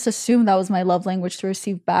 So I just assumed that was my love language to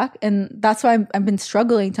receive back. And that's why I've been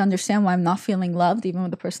struggling to understand why I'm not feeling loved, even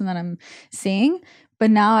with the person that I'm seeing.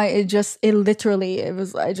 But now I just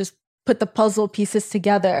put the puzzle pieces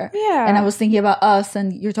together. Yeah. And I was thinking about us,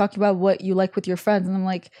 and you're talking about what you like with your friends. And I'm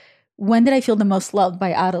like, when did I feel the most loved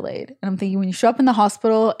by Adelaide? And I'm thinking when you show up in the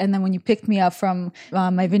hospital, and then when you picked me up from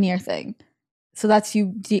my veneer thing. So that's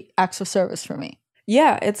the acts of service for me.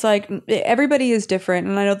 Yeah, it's like everybody is different.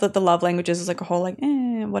 And I know that the love languages is like a whole like,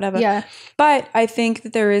 whatever. Yeah. But I think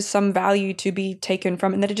that there is some value to be taken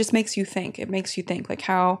from, and that it just makes you think. It makes you think like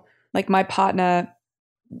how, like my partner,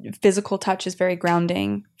 physical touch is very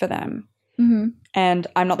grounding for them. Mm-hmm. And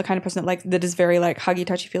I'm not the kind of person that is very like huggy,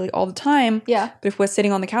 touchy, feely all the time. Yeah. But if we're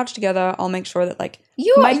sitting on the couch together, I'll make sure that like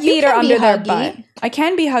you feet are under their huggy. butt. I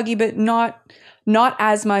can be huggy, but not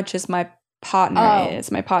as much as my partner is.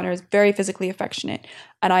 My partner is very physically affectionate,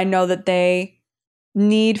 and I know that they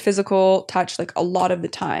need physical touch like a lot of the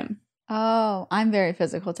time. Oh, I'm very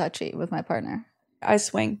physical touchy with my partner. I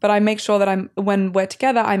swing, but I make sure that when we're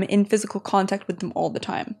together, I'm in physical contact with them all the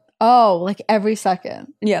time. Oh, like every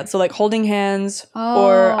second. Yeah, so like holding hands,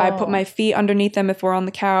 or I put my feet underneath them if we're on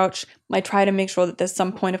the couch. I try to make sure that there's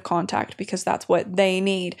some point of contact because that's what they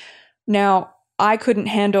need. Now, I couldn't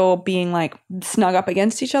handle being like snug up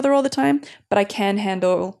against each other all the time, but I can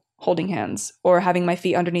handle holding hands or having my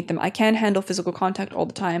feet underneath them. I can handle physical contact all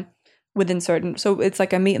the time within certain. So it's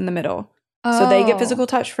like a meet in the middle. So they get physical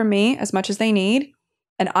touch from me as much as they need,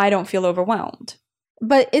 and I don't feel overwhelmed.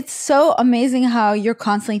 But it's so amazing how you're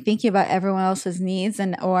constantly thinking about everyone else's needs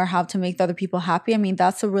or how to make the other people happy. I mean,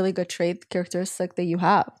 that's a really good trait, characteristic that you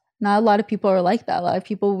have. Not a lot of people are like that. A lot of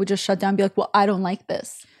people would just shut down and be like, well, I don't like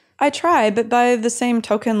this. I try, but by the same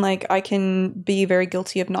token, like I can be very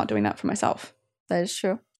guilty of not doing that for myself. That is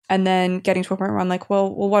true. And then getting to a point where I'm like,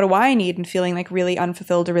 well, what do I need? And feeling like really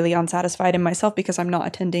unfulfilled or really unsatisfied in myself because I'm not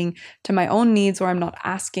attending to my own needs, or I'm not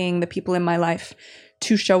asking the people in my life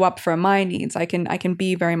to show up for my needs. I can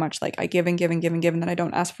be very much like I give and give and give and give, and then I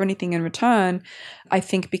don't ask for anything in return. I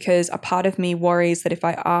think because a part of me worries that if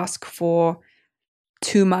I ask for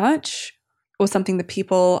too much or something the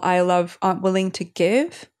people I love aren't willing to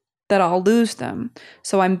give, that I'll lose them.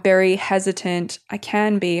 So I'm very hesitant.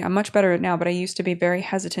 I'm much better at now, but I used to be very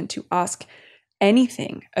hesitant to ask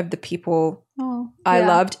anything of the people I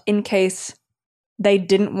loved in case they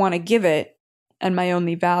didn't want to give it, and my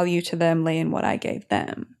only value to them lay in what I gave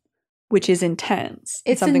them, which is intense.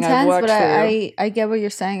 It's something intense, I've worked but through. I get what you're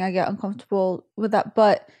saying. I get uncomfortable with that,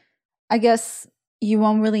 but I guess you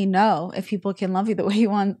won't really know if people can love you the way you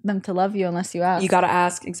want them to love you unless you ask. You got to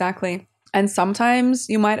ask, exactly. And sometimes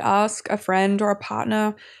you might ask a friend or a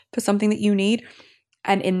partner for something that you need,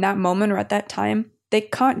 and in that moment or at that time, they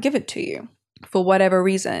can't give it to you for whatever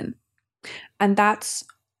reason. And that's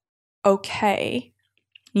okay.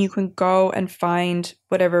 You can go and find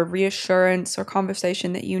whatever reassurance or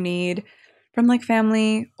conversation that you need from like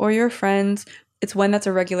family or your friends. It's when that's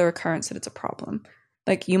a regular occurrence that it's a problem.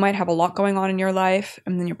 Like you might have a lot going on in your life,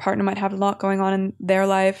 and then your partner might have a lot going on in their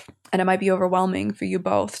life, and it might be overwhelming for you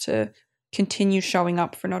both to continue showing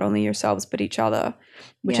up for not only yourselves but each other,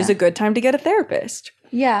 which is a good time to get a therapist.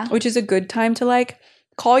 Yeah. Which is a good time to like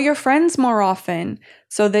call your friends more often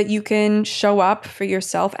so that you can show up for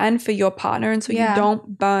yourself and for your partner, and so you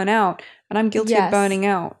don't burn out. And I'm guilty of burning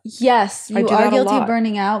out. Yes, you are guilty of of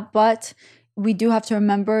burning out, but we do have to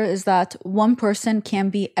remember is that one person can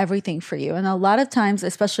be everything for you. And a lot of times,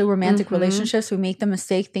 especially romantic relationships, we make the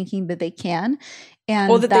mistake thinking that they can.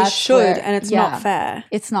 And that they should, and it's not fair.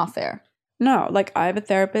 It's not fair. No, like I have a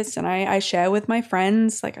therapist, and I share with my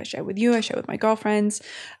friends, like I share with you, I share with my girlfriends,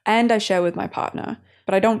 and I share with my partner.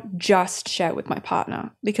 But I don't just share with my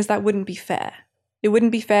partner, because that wouldn't be fair. It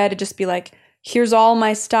wouldn't be fair to just be like, here's all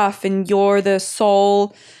my stuff and you're the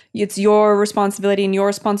sole, it's your responsibility and your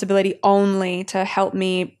responsibility only to help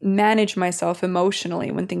me manage myself emotionally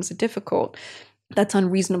when things are difficult. That's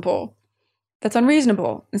unreasonable.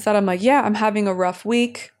 Instead, I'm like, yeah, I'm having a rough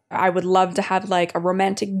week. I would love to have like a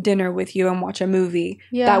romantic dinner with you and watch a movie.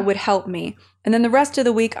 Yeah. That would help me. And then the rest of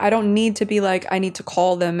the week, I don't need to be like, I need to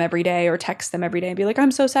call them every day or text them every day and be like,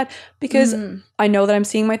 I'm so sad, because I know that I'm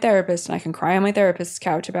seeing my therapist and I can cry on my therapist's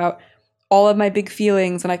couch about all of my big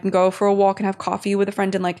feelings, and I can go for a walk and have coffee with a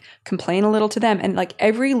friend and like complain a little to them. And like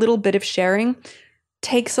every little bit of sharing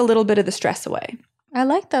takes a little bit of the stress away. I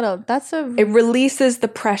like that. It releases the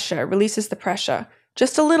pressure,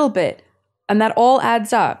 just a little bit. And that all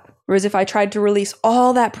adds up. Whereas if I tried to release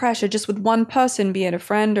all that pressure just with one person, be it a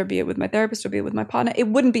friend or be it with my therapist or be it with my partner, it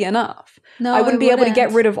wouldn't be enough. No, I wouldn't be able to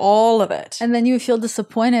get rid of all of it. And then you would feel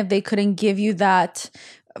disappointed if they couldn't give you that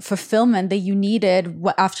fulfillment that you needed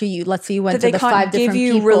after you, let's say you went to the 5 different people.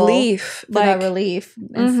 Give you relief. For that relief.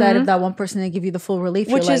 Instead of that one person to give you the full relief.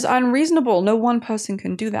 Which is unreasonable. No one person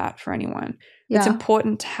can do that for anyone. Yeah. It's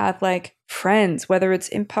important to have like friends, whether it's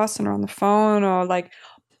in person or on the phone or like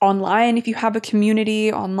online. If you have a community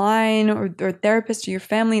online or a therapist or your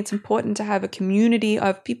family, it's important to have a community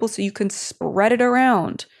of people so you can spread it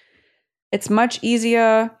around. It's much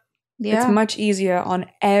easier. Yeah. It's much easier on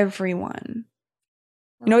everyone.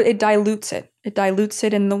 You know, it dilutes it. It dilutes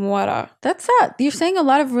it in the water. That's it. You're saying a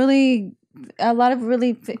lot of really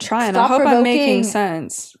trying. I hope I'm making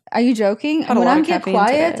sense. Are you joking? And when I get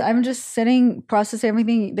quiet, today. I'm just sitting, processing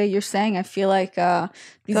everything that you're saying. I feel like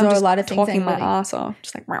these are a lot of things. Talking my ass off,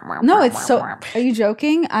 just like no, it's so. Are you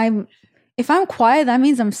joking? If I'm quiet, that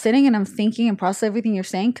means I'm sitting and I'm thinking and processing everything you're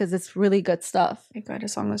saying because it's really good stuff. Okay, good.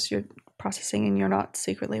 As long as you're processing and you're not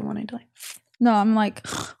secretly wanting to like. No, I'm like,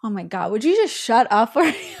 oh my God, would you just shut up?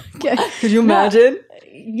 Could you imagine?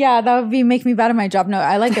 Yeah, that would make me bad at my job. No,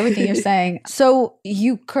 I like everything you're saying. So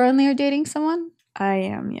you currently are dating someone? I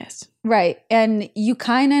am, yes. Right. And you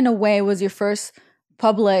kind of, in a way, was your first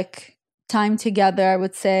public time together, I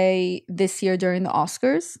would say, this year during the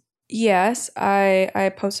Oscars? Yes,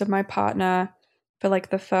 I posted my partner for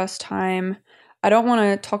like the first time. I don't want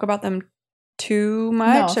to talk about them too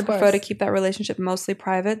much. I prefer to keep that relationship mostly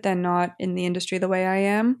private than not in the industry the way I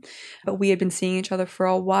am. But we had been seeing each other for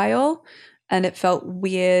a while, and it felt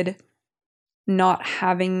weird not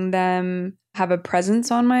having them have a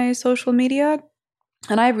presence on my social media.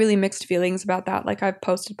 And I have really mixed feelings about that. Like, I've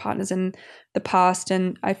posted partners in the past,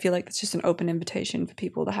 and I feel like it's just an open invitation for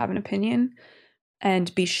people to have an opinion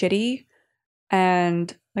and be shitty.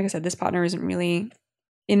 And like I said, this partner isn't really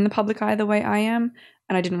in the public eye the way I am,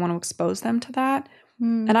 and I didn't want to expose them to that.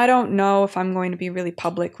 And I don't know if I'm going to be really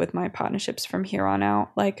public with my partnerships from here on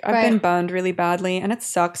out. Like, I've been burned really badly, and it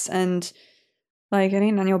sucks. And like, it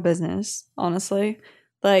ain't none of your business, honestly.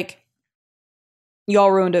 Like,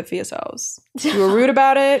 y'all ruined it for yourselves. You were rude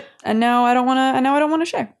about it, and now I don't want to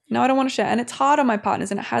share. And it's hard on my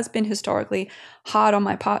partners, and it has been historically hard on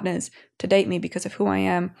my partners to date me because of who I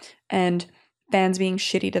am, and fans being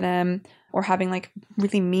shitty to them or having like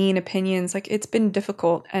really mean opinions. Like, it's been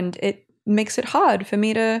difficult, and it makes it hard for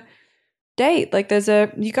me to date. Like,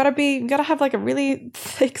 you gotta have like a really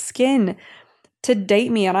thick skin to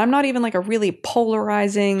date me, and I'm not even like a really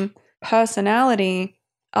polarizing personality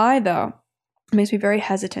either. It makes me very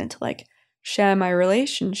hesitant to like share my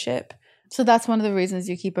relationship. So that's one of the reasons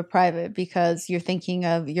you keep it private, because you're thinking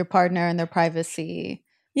of your partner and their privacy.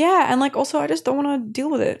 Yeah, and like also I just don't want to deal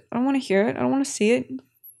with it. I don't want to hear it. I don't want to see it.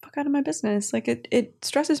 Fuck out of my business. Like, it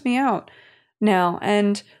stresses me out now,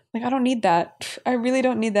 and like, I don't need that. I really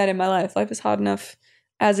don't need that in my life. Life is hard enough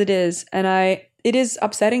as it is, and it is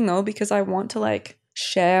upsetting though, because I want to like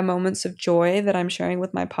share moments of joy that I'm sharing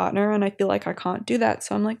with my partner, and I feel like I can't do that.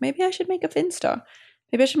 So I'm like, maybe I should make a Finsta.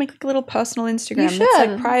 Maybe I should make like a little personal Instagram that's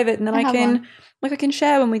like private, and then I can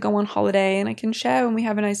share when we go on holiday, and I can share when we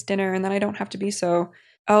have a nice dinner, and then I don't have to be so,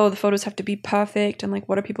 oh, the photos have to be perfect, and like,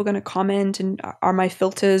 what are people going to comment, and are my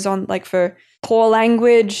filters on like for poor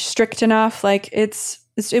language strict enough? Like,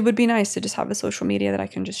 it would be nice to just have a social media that I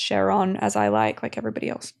can just share on as I like everybody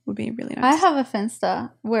else. Would be really nice. I have a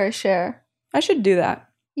Finsta where I share. I should do that.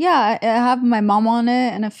 Yeah, I have my mom on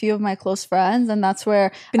it and a few of my close friends, and that's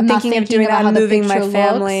where I'm thinking of doing that and moving my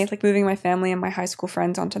family, like moving my family and my high school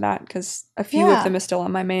friends onto that, because a few of them are still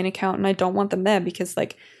on my main account, and I don't want them there because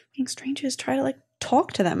like being strangers try to like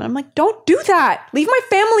talk to them, and I'm like, don't do that. Leave my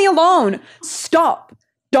family alone. Stop.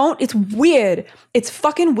 Don't. It's weird. It's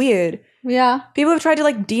fucking weird. Yeah. People have tried to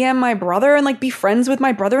like DM my brother and like be friends with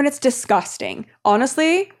my brother, and it's disgusting.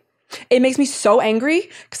 Honestly. It makes me so angry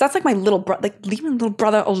because that's like my little brother. Like, leave my little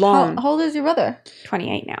brother alone. How old is your brother?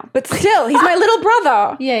 28 now. But still, he's my little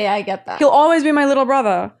brother. Yeah, I get that. He'll always be my little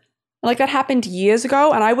brother. Like, that happened years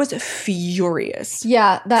ago, and I was furious.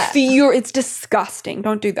 Yeah, it's disgusting.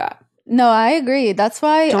 Don't do that. No, I agree. That's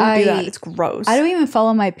why Don't do that. It's gross. I don't even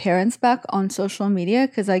follow my parents back on social media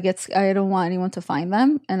because I don't want anyone to find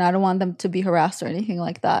them, and I don't want them to be harassed or anything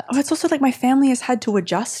like that. Oh, it's also like my family has had to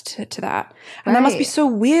adjust to that. And that must be so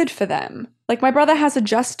weird for them. Like my brother has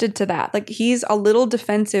adjusted to that. Like he's a little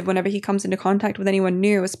defensive whenever he comes into contact with anyone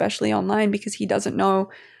new, especially online, because he doesn't know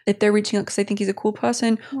if they're reaching out because they think he's a cool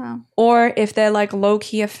person or if they're like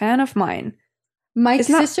low-key a fan of mine. My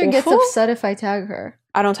sister gets upset if I tag her.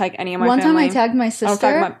 I don't tag any of my family. One time I tagged my sister.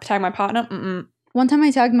 I don't tag my partner. Mm-mm. One time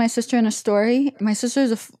I tagged my sister in a story. My sister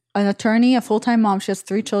is an attorney, a full-time mom. She has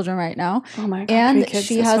 3 children right now. Oh my God. And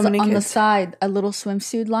she has on the side a little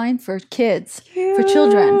swimsuit line for kids, for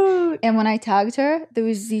children. And when I tagged her, there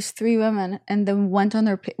was these 3 women and then went on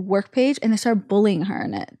their work page and they started bullying her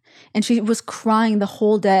in it. And she was crying the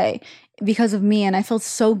whole day because of me, and I felt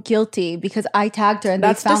so guilty because I tagged her and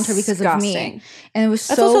they found her because of me. And it was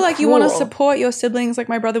so also like cruel. You want to support your siblings. Like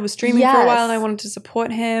my brother was streaming for a while and I wanted to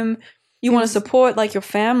support him. You want to support like your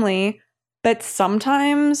family, but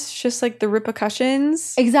sometimes just like the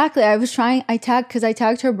repercussions. Exactly. I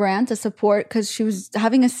tagged her brand to support because she was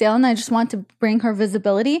having a sale and I just wanted to bring her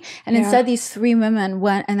visibility. And instead these 3 women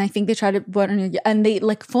went and I think they tried to put on and they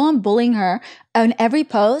like full on bullying her. On every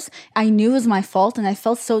post, I knew it was my fault and I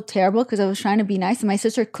felt so terrible because I was trying to be nice and my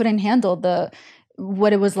sister couldn't handle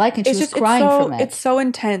what it was like and she was crying from it. It's so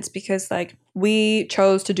intense because like we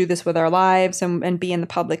chose to do this with our lives and be in the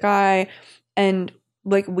public eye, and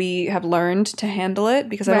like we have learned to handle it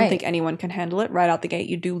because I don't think anyone can handle it right out the gate.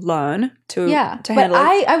 You do learn to handle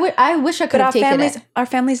it. I wish I could have taken it. Our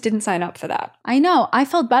families didn't sign up for that. I know. I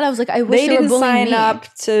felt bad. I was like, I wish they were bullying me. They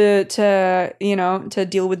didn't sign up to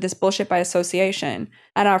deal with this bullshit by association.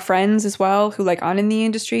 And our friends as well who like aren't in the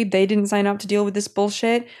industry, they didn't sign up to deal with this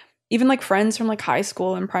bullshit. Even like friends from like high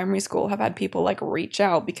school and primary school have had people like reach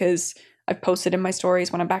out because I've posted in my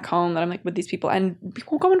stories when I'm back home that I'm like with these people and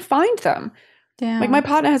people go and find them. Damn. Like my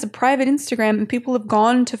partner has a private Instagram and people have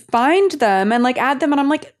gone to find them and like add them and I'm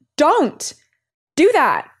like, don't do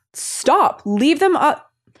that. Stop. Leave them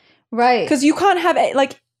up. Right. Because you can't have it.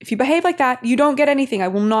 Like if you behave like that, you don't get anything. I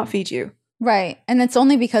will not feed you. Right. And it's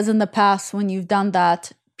only because in the past when you've done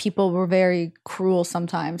that, people were very cruel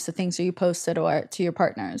sometimes to things that you posted or to your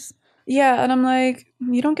partners. Yeah. And I'm like,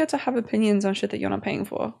 you don't get to have opinions on shit that you're not paying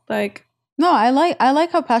for. Like, no, I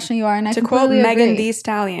like how passionate you are. And I to quote Megan Thee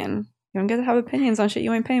Stallion, you don't get to have opinions on shit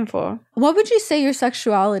you ain't paying for. What would you say your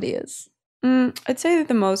sexuality is? I'd say that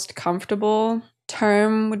the most comfortable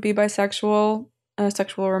term would be bisexual,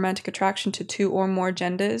 sexual or romantic attraction to 2 or more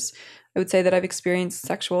genders. I would say that I've experienced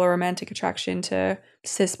sexual or romantic attraction to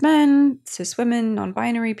cis men, cis women,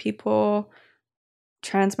 non-binary people,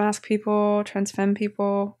 trans-masc people, trans-femme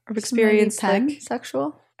people. I've experienced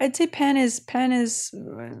pansexual. I'd say pan is pan is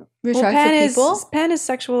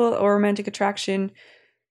sexual or romantic attraction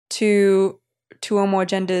to 2 or more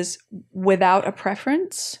genders without a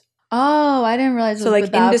preference. Oh, I didn't realize it was so like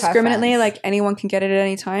without indiscriminately, preference. like anyone can get it at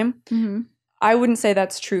any time. Mm-hmm. I wouldn't say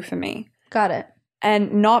that's true for me. Got it.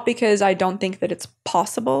 And not because I don't think that it's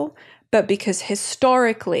possible, but because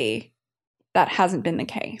historically that hasn't been the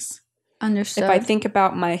case. Understood. If I think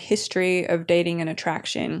about my history of dating and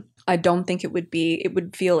attraction, I don't think it would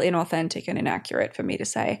feel inauthentic and inaccurate for me to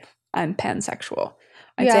say I'm pansexual.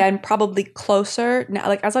 I'd say I'm probably closer now.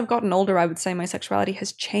 Like as I've gotten older, I would say my sexuality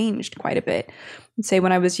has changed quite a bit. I'd say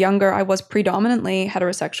when I was younger, I was predominantly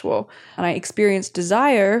heterosexual and I experienced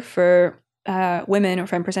desire for women or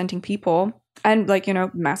femme presenting people and like,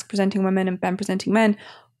 masc presenting women and femme presenting men.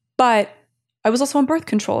 But I was also on birth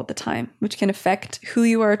control at the time, which can affect who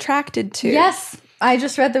you are attracted to. Yes. I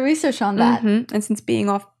just read the research on that. Mm-hmm. And since being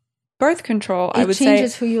off birth control, I would say it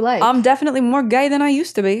changes who you like. I'm definitely more gay than I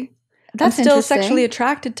used to be. That's I'm still sexually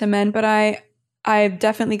attracted to men, but I've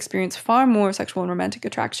definitely experienced far more sexual and romantic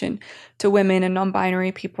attraction to women and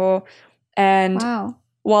non-binary people. And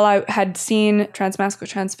while I had seen trans-masc or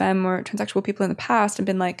trans-femme or transsexual people in the past and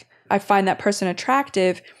been like, I find that person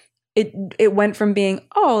attractive, it went from being,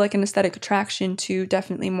 like an aesthetic attraction to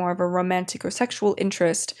definitely more of a romantic or sexual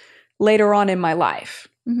interest later on in my life.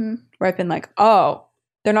 Mm-hmm. Where I've been like,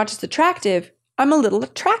 they're not just attractive, I'm a little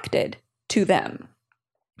attracted to them,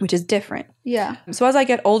 which is different. Yeah. So as I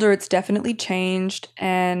get older, it's definitely changed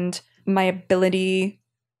and my ability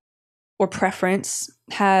or preference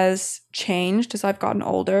has changed as I've gotten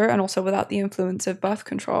older and also without the influence of birth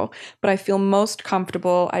control. But I feel most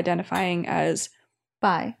comfortable identifying as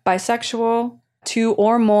bisexual, 2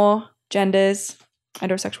 or more genders,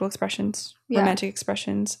 heterosexual expressions, romantic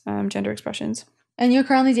expressions, gender expressions. And you're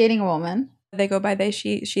currently dating a woman. They go by they,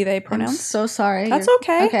 she, they pronouns. I'm so sorry. That's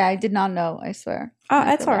okay. Okay, I did not know, I swear. Oh,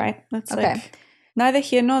 that's all right. That's okay. like... Neither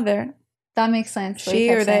here nor there. That makes sense. She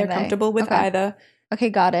or they are comfortable with either. Okay,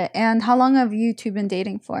 got it. And how long have you two been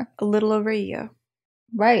dating for? A little over a year.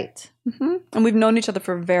 Right. And we've known each other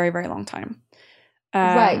for a very, very long time.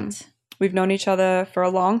 Right. We've known each other for a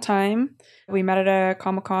long time. We met at a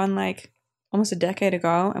Comic-Con like almost a decade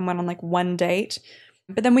ago and went on like one date.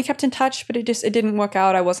 But then we kept in touch, but it didn't work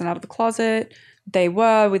out. I wasn't out of the closet. They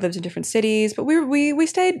were. We lived in different cities, but we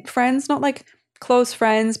stayed friends, not like close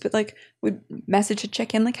friends, but like we'd message to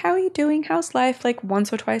check in, like, how are you doing? How's life? Like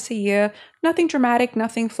once or twice a year. Nothing dramatic,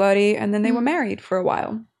 nothing flirty. And then they were married for a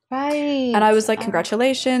while. Right. And I was like,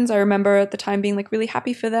 congratulations. I remember at the time being like really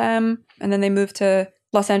happy for them. And then they moved to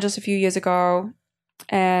Los Angeles a few years ago.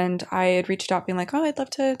 And I had reached out being like, oh, I'd love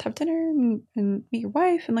to have dinner and meet your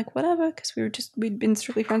wife and like whatever. Because we'd been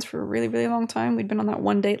strictly friends for a really, really long time. We'd been on that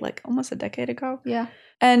one date like almost a decade ago. Yeah.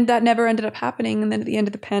 And that never ended up happening. And then at the end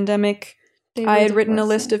of the pandemic, I had written a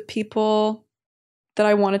list of people that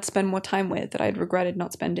I wanted to spend more time with, that I'd regretted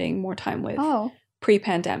not spending more time with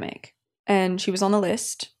pre-pandemic. And she was on the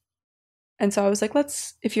list. And so I was like,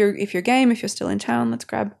 if you're game, if you're still in town, let's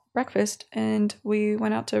grab breakfast. And we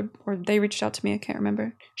went out or they reached out to me. I can't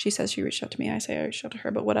remember. She says she reached out to me. I say I reached out to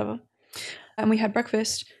her, but whatever. And we had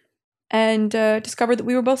breakfast and discovered that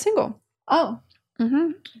we were both single. Oh.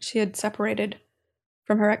 She had separated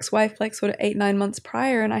from her ex-wife like sort of 8-9 months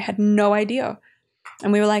prior, and I had no idea.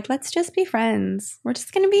 And we were like, let's just be friends. We're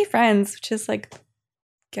just going to be friends, which is like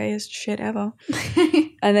gayest shit ever.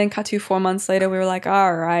 And then cut to 4 months later, we were like,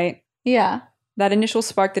 all right. Yeah. That initial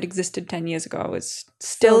spark that existed 10 years ago is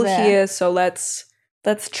still here, so let's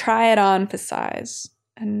try it on for size.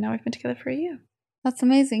 And now we've been together for a year. That's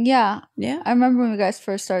amazing. Yeah. Yeah. I remember when you guys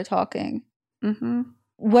first started talking.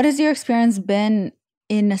 What has your experience been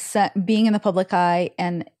in being in the public eye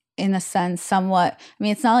and in a sense somewhat, I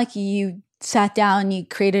mean, it's not like you sat down and you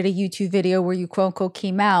created a YouTube video where you quote unquote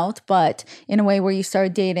came out, but in a way where you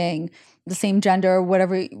started dating the same gender or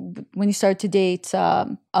whatever, when you started to date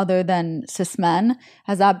other than cis men,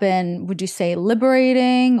 has that been, would you say,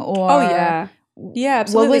 liberating or? Oh, yeah. Yeah,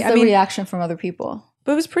 absolutely. What was the reaction from other people?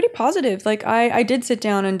 But it was pretty positive. Like I did sit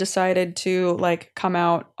down and decided to like come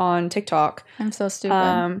out on TikTok. I'm so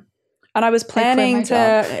stupid. And I was planning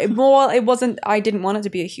to, well, it wasn't, I didn't want it to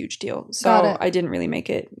be a huge deal. So I didn't really make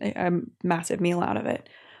it a massive meal out of it.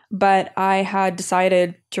 But I had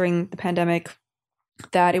decided during the pandemic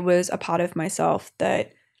that it was a part of myself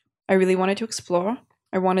that I really wanted to explore.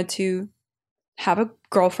 I wanted to have a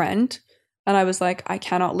girlfriend. And I was like, I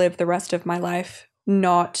cannot live the rest of my life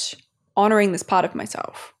not honoring this part of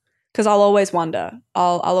myself. Because I'll always wonder.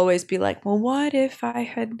 I'll always be like, well, what if I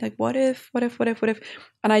had, like, what if?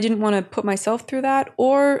 And I didn't want to put myself through that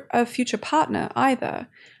or a future partner either.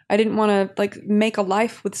 I didn't want to, like, make a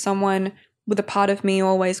life with someone with a part of me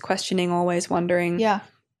always questioning, always wondering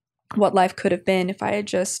what life could have been if I had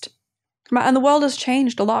just... And the world has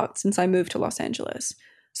changed a lot since I moved to Los Angeles.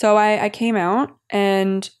 So I came out,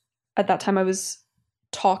 and at that time I was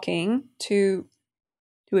talking to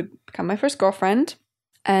who would become my first girlfriend.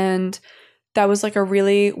 And that was like a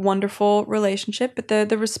really wonderful relationship. But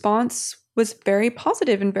the response was very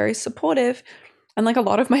positive and very supportive. And like a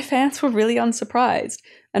lot of my fans were really unsurprised.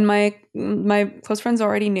 And my close friends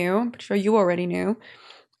already knew. I'm pretty sure you already knew.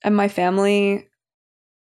 And my family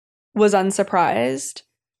was unsurprised.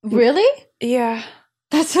 Really? Yeah.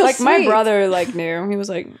 That's so like sweet. My brother like knew. He was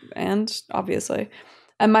like, and obviously.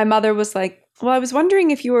 And my mother was like, well, I was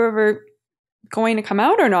wondering if you were ever going to come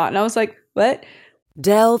out or not. And I was like, what?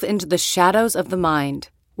 Delve into the shadows of the mind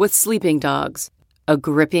with Sleeping Dogs, a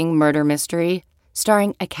gripping murder mystery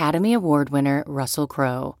starring Academy Award winner Russell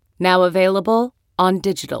Crowe. Now available on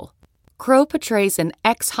digital. Crowe portrays an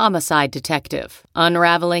ex-homicide detective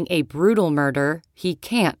unraveling a brutal murder he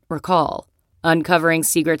can't recall. Uncovering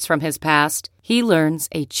secrets from his past, he learns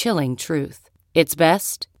a chilling truth. It's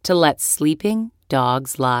best to let sleeping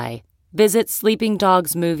dogs lie. Visit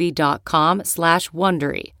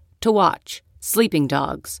sleepingdogsmovie.com/Wondery to watch Sleeping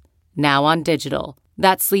Dogs, now on digital.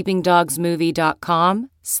 That's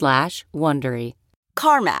sleepingdogsmovie.com/Wondery.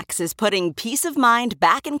 CarMax is putting peace of mind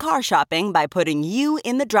back in car shopping by putting you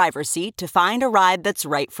in the driver's seat to find a ride that's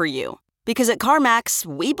right for you. Because at CarMax,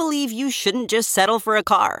 we believe you shouldn't just settle for a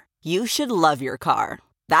car. You should love your car.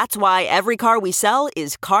 That's why every car we sell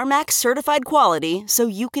is CarMax certified quality, so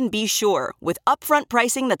you can be sure with upfront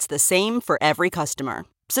pricing that's the same for every customer.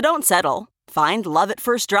 So don't settle. Find love at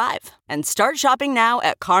first drive and start shopping now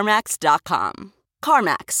at CarMax.com.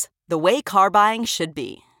 CarMax, the way car buying should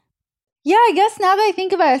be. Yeah, I guess now that I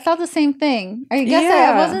think about it, I thought the same thing. I guess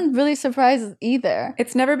I wasn't really surprised either.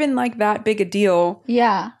 It's never been like that big a deal.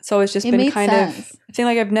 Yeah. So it's just been kind of, I think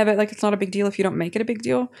like I've never, like it's not a big deal if you don't make it a big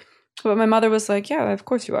deal. But my mother was like, yeah, of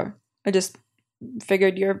course you are. I just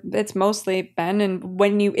figured it's mostly Ben, and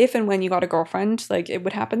if and when you got a girlfriend, like it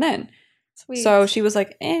would happen then. Sweet. So she was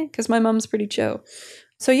like, because my mom's pretty chill.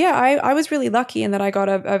 So yeah, I was really lucky in that I got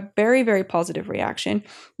a very, very positive reaction.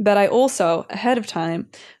 But I also, ahead of time,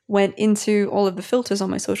 went into all of the filters on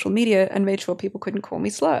my social media and made sure people couldn't call me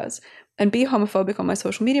slurs and be homophobic on my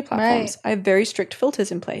social media platforms. Right. I have very strict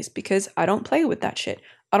filters in place because I don't play with that shit.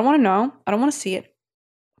 I don't want to know. I don't want to see it.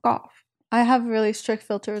 Fuck off. I have really strict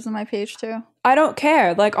filters on my page too. I don't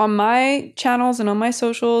care. Like on my channels and on my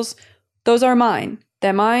socials, those are mine.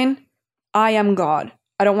 They're mine. I am God.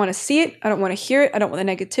 I don't want to see it. I don't want to hear it. I don't want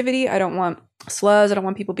the negativity. I don't want slurs. I don't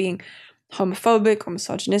want people being homophobic or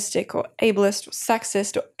misogynistic or ableist or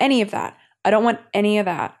sexist or any of that. I don't want any of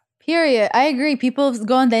that. Period. I agree. People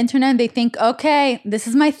go on the internet and they think, okay, this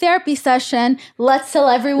is my therapy session. Let's tell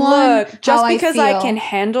everyone. Look, just because I can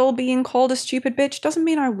handle being called a stupid bitch doesn't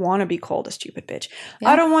mean I want to be called a stupid bitch.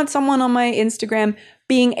 Yeah. I don't want someone on my Instagram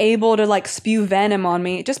being able to like spew venom on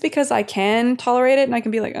me just because I can tolerate it and I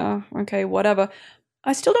can be like, oh, okay, whatever.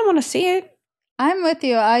 I still don't want to see it. I'm with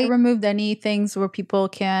you. I removed any things where people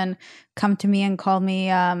can come to me and call me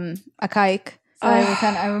a kike. So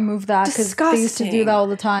I removed that because they used to do that all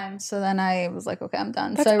the time. So then I was like, okay, I'm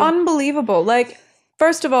done. That's unbelievable. Like,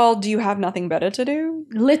 first of all, do you have nothing better to do?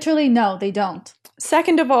 Literally, no, they don't.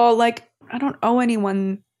 Second of all, like, I don't owe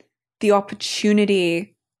anyone the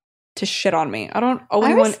opportunity to shit on me. I don't owe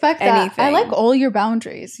anyone anything. I respect that. I like all your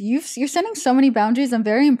boundaries. You're setting so many boundaries. I'm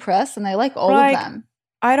very impressed, and I like all of them.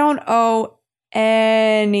 I don't owe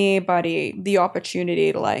anybody the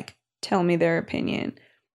opportunity to like tell me their opinion.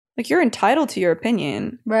 Like, you're entitled to your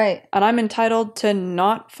opinion. Right. And I'm entitled to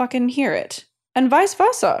not fucking hear it. And vice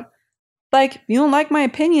versa. Like, you don't like my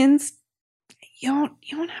opinions, you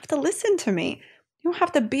don't have to listen to me. You don't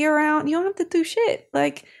have to be around. You don't have to do shit.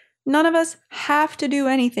 Like, none of us have to do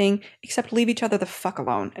anything except leave each other the fuck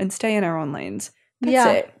alone and stay in our own lanes.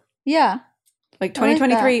 That's it. Yeah. Like,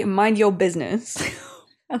 2023, mind your business.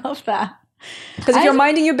 I love that. Because if you're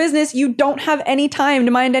minding your business, you don't have any time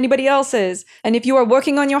to mind anybody else's. And if you are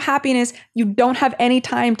working on your happiness, you don't have any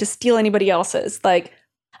time to steal anybody else's. Like,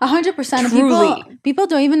 100%. People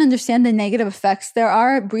don't even understand the negative effects. There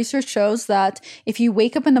are research shows that if you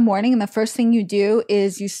wake up in the morning and the first thing you do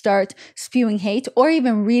is you start spewing hate or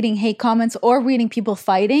even reading hate comments or reading people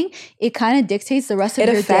fighting, it kind of dictates the rest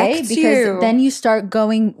of your day because then you start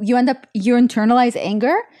going, you internalize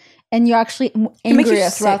anger and you're actually angrier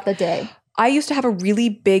throughout the day. I used to have a really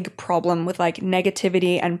big problem with like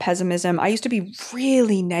negativity and pessimism. I used to be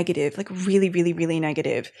really negative, like really, really, really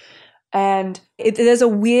negative. And there's a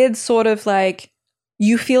weird sort of like,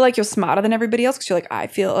 you feel like you're smarter than everybody else because you're like, I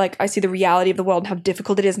feel like I see the reality of the world and how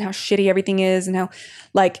difficult it is and how shitty everything is and how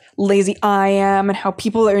like lazy I am and how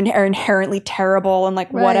people are inherently terrible and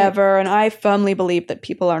like whatever. And I firmly believe that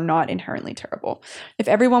people are not inherently terrible. If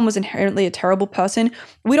everyone was inherently a terrible person,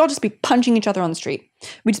 we'd all just be punching each other on the street.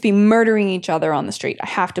 We'd just be murdering each other on the street. I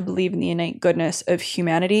have to believe in the innate goodness of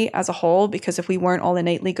humanity as a whole, because if we weren't all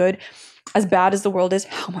innately good, as bad as the world is,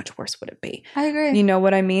 how much worse would it be? I agree. You know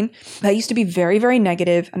what I mean? But I used to be very, very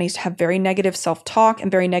negative, and I used to have very negative self-talk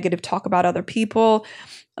and very negative talk about other people,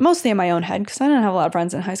 mostly in my own head because I didn't have a lot of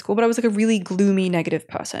friends in high school, but I was like a really gloomy, negative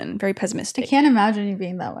person, very pessimistic. I can't imagine you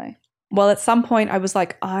being that way. Well, at some point I was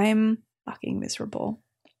like, I'm fucking miserable.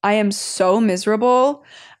 I am so miserable.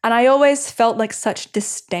 And I always felt like such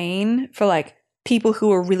disdain for like people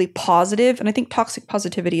who are really positive. And I think toxic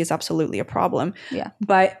positivity is absolutely a problem. Yeah.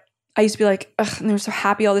 But I used to be like, ugh, and they're so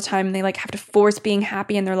happy all the time. And they like have to force being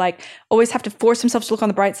happy. And they're like, always have to force themselves to look on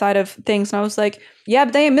the bright side of things. And I was like, yeah,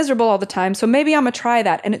 but they ain't miserable all the time. So maybe I'm going to try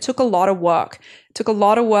that. And it took a lot of work. It took a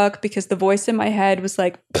lot of work because the voice in my head was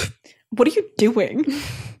like, what are you doing?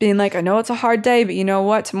 Being like, I know it's a hard day, but you know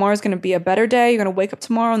what? Tomorrow's going to be a better day. You're going to wake up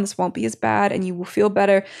tomorrow and this won't be as bad and you will feel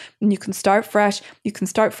better and you can start fresh. You can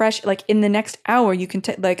start fresh. Like in the next hour, you can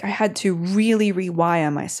like I had to really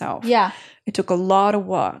rewire myself. Yeah. It took a lot of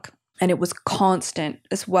work. And it was constant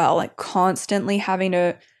as well, like constantly having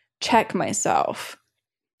to check myself.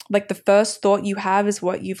 Like the first thought you have is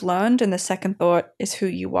what you've learned, and the second thought is who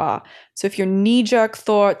you are. So if your knee-jerk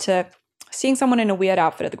thought to seeing someone in a weird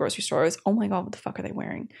outfit at the grocery store is, oh my God, what the fuck are they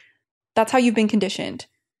wearing? That's how you've been conditioned.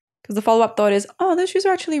 Because the follow-up thought is, oh, those shoes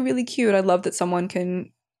are actually really cute. I love that someone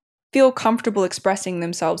can feel comfortable expressing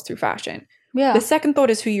themselves through fashion. Yeah. The second thought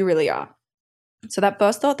is who you really are. So that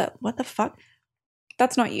first thought, that what the fuck?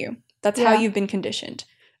 That's not you. That's how you've been conditioned.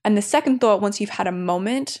 And the second thought, once you've had a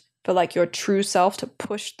moment for like your true self to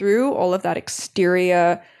push through all of that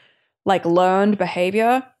exterior, like learned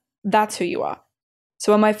behavior, that's who you are.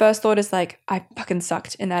 So when my first thought is like, I fucking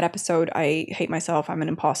sucked in that episode. I hate myself. I'm an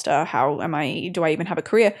imposter. Do I even have a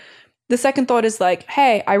career? The second thought is like,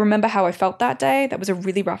 hey, I remember how I felt that day. That was a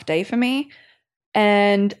really rough day for me.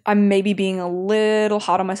 And I'm maybe being a little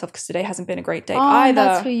hard on myself because today hasn't been a great day either.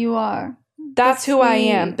 That's who you are. That's who I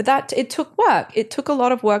am. But it took work. It took a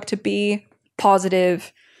lot of work to be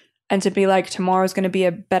positive and to be like, tomorrow's going to be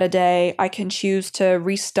a better day. I can choose to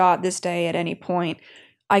restart this day at any point.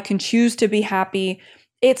 I can choose to be happy.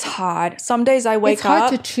 It's hard. Some days I wake up. It's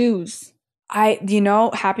hard to choose.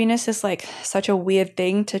 Happiness is like such a weird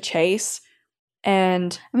thing to chase.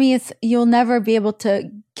 And I mean, you'll never be able to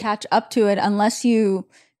catch up to it unless you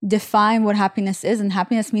define what happiness is. And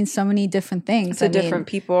happiness means so many different things to different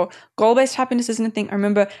people. Goal-based happiness isn't a thing. I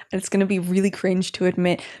remember, and it's going to be really cringe to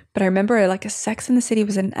admit, but I remember like a Sex and the City,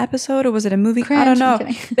 was it an episode or was it a movie? Cringe, I don't know.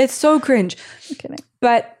 It's so cringe. I'm kidding.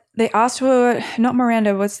 But they asked her, not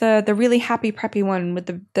Miranda, what's the really happy preppy one with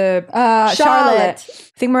the Charlotte.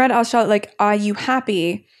 I think Miranda asked Charlotte, like, are you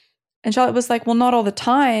happy? And Charlotte was like, well, not all the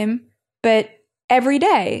time, but every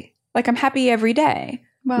day. Like, I'm happy every day.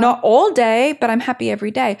 Wow. Not all day, but I'm happy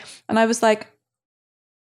every day. And I was like,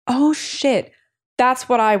 oh shit, that's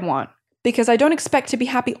what I want. Because I don't expect to be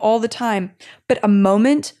happy all the time, but a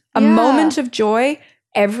moment of joy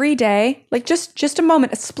every day, like just a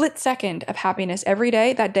moment, a split second of happiness every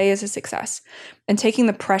day, that day is a success. And taking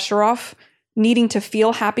the pressure off needing to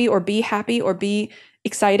feel happy or be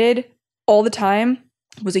excited all the time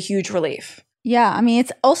was a huge relief. Yeah, I mean,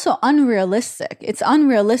 it's also unrealistic. It's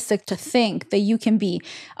unrealistic to think that you can be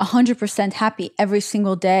 100% happy every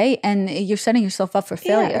single day and you're setting yourself up for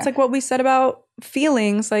failure. Yeah, it's like what we said about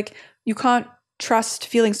feelings. Like, you can't trust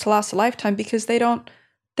feelings to last a lifetime because they don't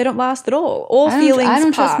last at all. I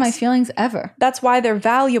don't trust my feelings ever. That's why they're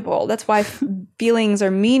valuable. That's why feelings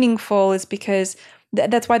are meaningful, is because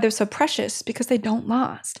that's why they're so precious, because they don't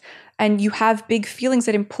last. And you have big feelings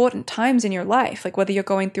at important times in your life, like whether you're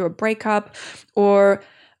going through a breakup or,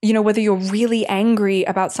 whether you're really angry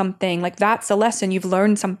about something. Like, that's a lesson. You've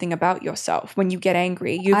learned something about yourself when you get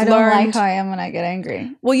angry. I don't like how I am when I get angry.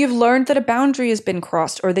 Well, you've learned that a boundary has been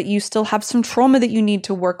crossed, or that you still have some trauma that you need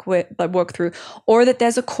to work through, or that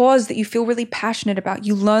there's a cause that you feel really passionate about.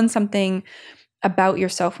 You learn something about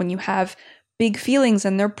yourself when you have big feelings,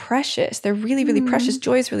 and they're precious. They're really, really precious.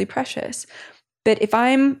 Joy is really precious. But if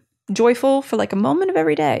I'm joyful for like a moment of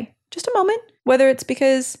every day, just a moment, whether it's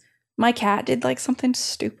because my cat did like something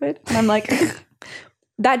stupid and I'm like,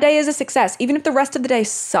 that day is a success, even if the rest of the day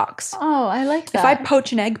sucks. Oh, I like that. If I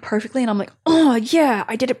poach an egg perfectly and I'm like, oh yeah,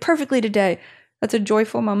 I did it perfectly today, that's a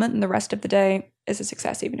joyful moment, and the rest of the day is a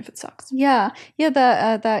success, even if it sucks. Yeah.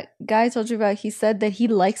 That guy I told you about, he said that he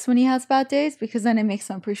likes when he has bad days because then it makes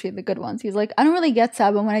him appreciate the good ones. He's like, I don't really get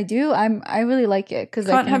sad, but when I do, I really like it because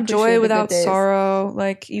I can't have joy without sorrow.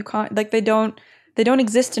 Like, you can't, like, they don't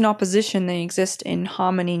exist in opposition. They exist in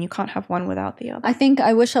harmony, and you can't have one without the other.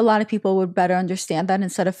 I wish a lot of people would better understand that,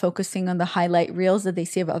 instead of focusing on the highlight reels that they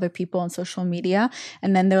see of other people on social media.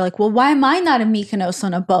 And then they're like, well, why am I not in Mykonos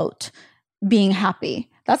on a boat being happy?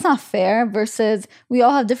 That's not fair. Versus, we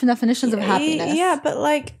all have different definitions of happiness. Yeah, but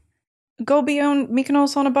like, go be on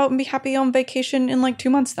Mykonos on a boat and be happy on vacation in like 2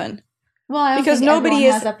 months then. Well, I don't because think nobody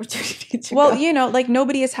has opportunity to well, go. Like,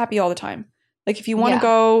 nobody is happy all the time. Like, if you want to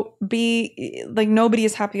go be, like, nobody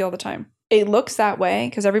is happy all the time. It looks that way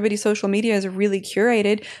because everybody's social media is really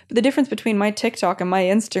curated. But the difference between my TikTok and my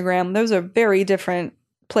Instagram, those are very different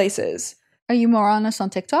places. Are you more honest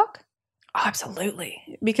on TikTok? Oh, absolutely.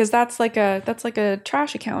 Because that's like a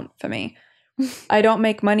trash account for me. I don't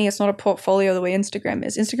make money. It's not a portfolio the way Instagram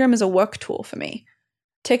is. Instagram is a work tool for me.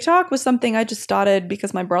 TikTok was something I just started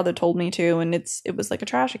because my brother told me to, and it was like a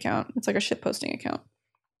trash account. It's like a shitposting account.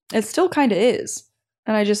 It still kind of is.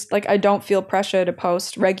 And I just, like, I don't feel pressure to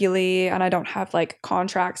post regularly, and I don't have like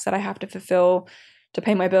contracts that I have to fulfill to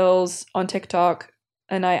pay my bills on TikTok.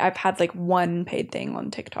 And I've had like one paid thing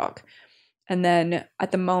on TikTok. And then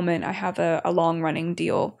at the moment, I have a long-running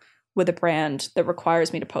deal with a brand that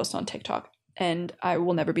requires me to post on TikTok. And I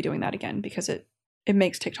will never be doing that again because it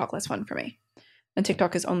makes TikTok less fun for me. And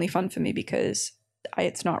TikTok is only fun for me because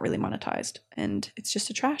it's not really monetized. And it's just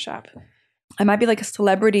a trash app. I might be like a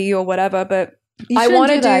celebrity or whatever, but I want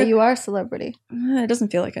to do that. You are a celebrity. It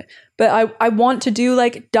doesn't feel like it. But I want to do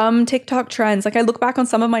like dumb TikTok trends. Like, I look back on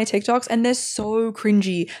some of my TikToks and they're so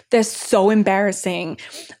cringy. They're so embarrassing.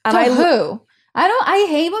 And who? I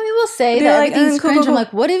hate when people say They're that like, everything's cool, cringe. cool, I'm cool.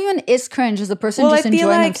 like, what even is cringe? Is the person just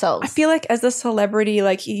enjoying themselves? I feel like as a celebrity,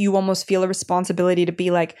 like you almost feel a responsibility to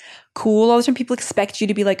be like cool all the time. People expect you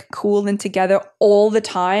to be like cool and together all the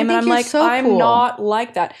time. And I'm like, I'm not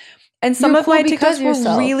like that. And some of my TikToks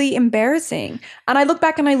were really embarrassing. And I look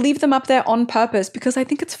back and I leave them up there on purpose because I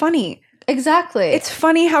think it's funny. Exactly. It's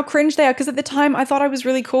funny how cringe they are because at the time I thought I was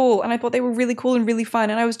really cool and I thought they were really cool and really fun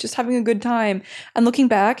and I was just having a good time. And looking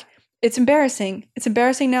back, it's embarrassing. It's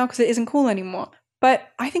embarrassing now because it isn't cool anymore. But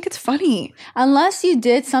I think it's funny. Unless you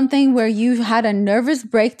did something where you had a nervous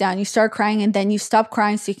breakdown, you start crying and then you stop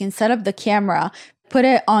crying so you can set up the camera, put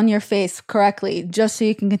it on your face correctly just so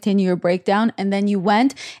you can continue your breakdown. And then you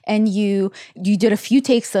went and you did a few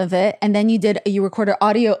takes of it, and then you recorded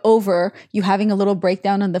audio over you having a little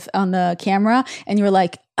breakdown on the camera, and you were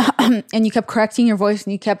like and you kept correcting your voice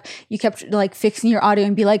and you kept like fixing your audio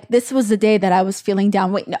and be like, this was the day that I was feeling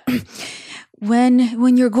down. Wait, no.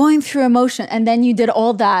 When you're going through emotion, and then you did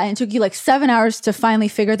all that and it took you like 7 hours to finally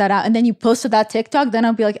figure that out, and then you posted that TikTok, then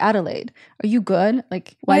I'll be like, Adelaide, are you good?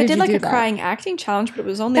 Like, why did you do that? I did like a crying acting challenge, but it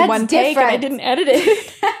was only one take and I didn't edit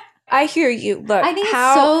it. I hear you. Look, I think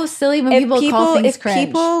it's so silly when people call things cringe. If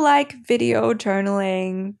people like video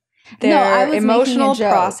journaling, their emotional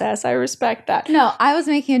process, I respect that. No, I was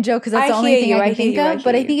making a joke because that's the only thing I can think of.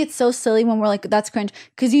 But I think it's so silly when we're like, that's cringe.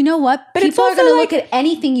 Because you know what? But people are going to look at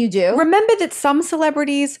anything you do. Remember that some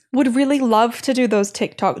celebrities would really love to do those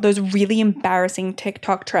really embarrassing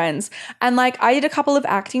TikTok trends. And like, I did a couple of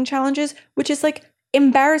acting challenges, which is like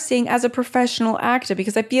embarrassing as a professional actor,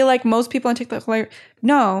 because I feel like most people on TikTok are like,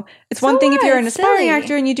 no, it's one thing if you're an aspiring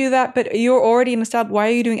actor and you do that, but you're already an established, why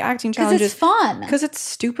are you doing acting challenges? Because it's fun. Because it's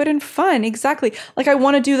stupid and fun. Exactly. Like, I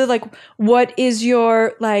want to do the like, what is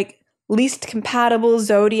your like least compatible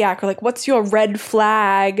zodiac, or like, what's your red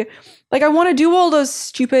flag? Like, I want to do all those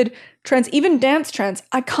stupid trends, even dance trends.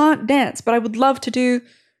 I can't dance, but I would love to do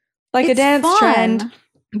like a dance trend.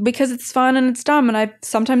 Because it's fun and it's dumb, and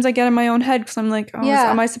sometimes I get in my own head because I'm like,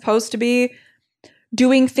 am I supposed to be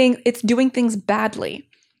doing things? It's doing things badly.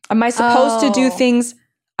 Am I supposed to do things?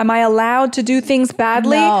 Am I allowed to do things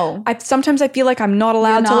badly? No. Sometimes I feel like I'm not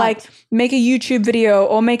allowed to like make a YouTube video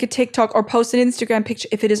or make a TikTok or post an Instagram picture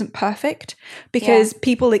if it isn't perfect, because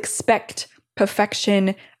people expect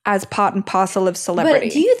perfection as part and parcel of celebrity.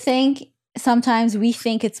 But do you think sometimes we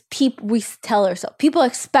think it's we tell ourselves people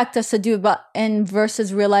expect us to do it, and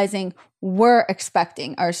versus realizing we're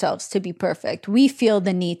expecting ourselves to be perfect. We feel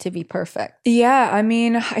the need to be perfect. Yeah, I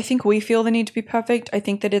mean, I think we feel the need to be perfect. I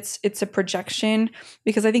think that it's a projection,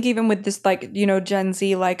 because I think even with this, like, you know, Gen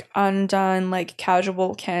Z, like undone, like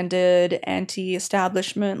casual, candid,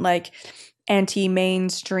 anti-establishment, like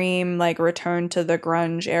anti-mainstream, like return to the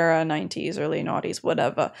grunge era, 90s, early noughties,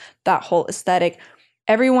 whatever, that whole aesthetic.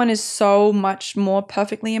 Everyone is so much more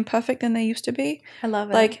perfectly imperfect than they used to be. I love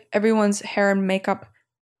it. Like, everyone's hair and makeup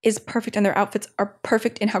is perfect, and their outfits are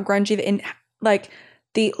perfect in how grungy, in like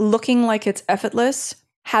the looking like it's effortless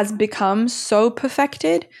has become so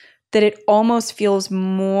perfected that it almost feels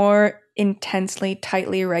more intensely,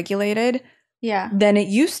 tightly regulated than it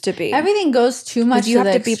used to be. Everything goes too much to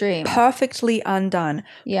the extreme. You have to be perfectly undone,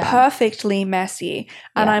 perfectly messy.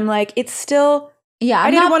 And I'm like, it's still... Yeah,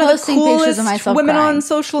 I did one of the coolest women on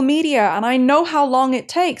social media, and I know how long it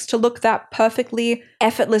takes to look that perfectly,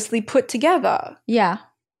 effortlessly put together. Yeah.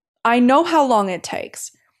 I know how long it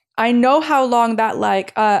takes. I know how long that,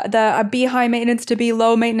 like, be high maintenance to be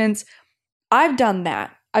low maintenance. I've done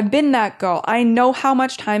that. I've been that girl. I know how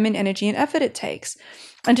much time and energy and effort it takes.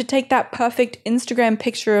 And to take that perfect Instagram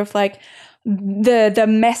picture of, like, the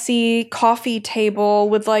messy coffee table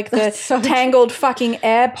with, like, the tangled fucking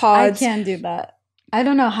AirPods. I can't do that. I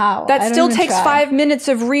don't know how. That still takes 5 minutes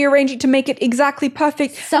of rearranging to make it exactly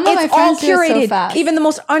perfect. Some of my friends do it so fast. Even the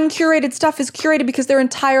most uncurated stuff is curated because their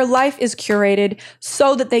entire life is curated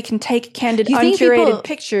so that they can take candid, uncurated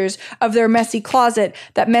pictures of their messy closet.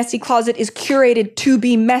 That messy closet is curated to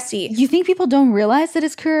be messy. You think people don't realize that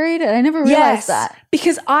it's curated? I never realized that.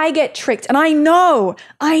 Because I get tricked, and I know.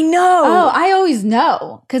 Oh, I always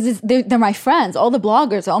know, because they're my friends. All the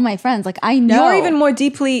bloggers, all my friends. Like, I know. You're even more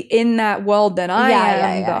deeply in that world than I am.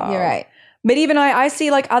 Yeah, you're right. But even I see,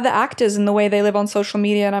 like, other actors and the way they live on social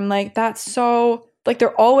media, and I'm like, that's so, like,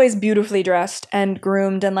 they're always beautifully dressed and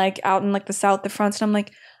groomed and, like, out in, like, the South, the fronts, and I'm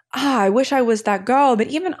like, I wish I was that girl. But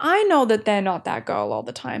even I know that they're not that girl all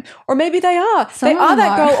the time. Or maybe they are. They are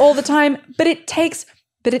that girl all the time, but it takes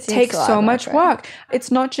so much work.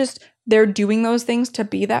 It's not just they're doing those things to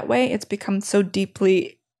be that way. It's become so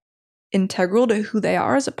deeply integral to who they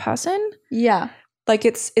are as a person. Yeah. Like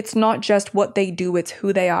it's not just what they do, it's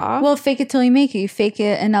who they are. Well, fake it till you make it. You fake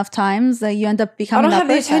it enough times that you end up becoming that person. I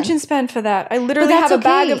don't have the attention span for that. I literally have a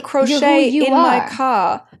bag of crochet in my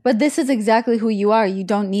car. But this is exactly who you are. You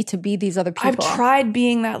don't need to be these other people. I've tried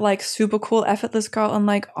being that like super cool, effortless girl, and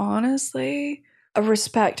like honestly, a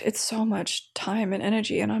respect. It's so much time and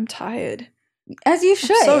energy, and I'm tired. As you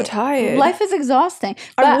should. I'm so tired. Life is exhausting.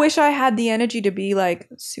 I wish I had the energy to be like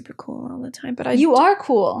super cool all the time, but you are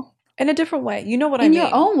cool. In a different way. You know what I mean? In your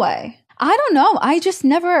own way. I don't know. I just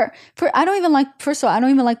never, I don't even like, first of all, I don't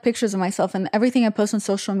even like pictures of myself, and everything I post on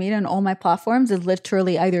social media and all my platforms is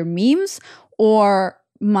literally either memes or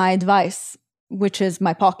my advice, which is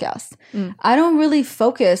my podcast. I don't really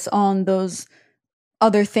focus on those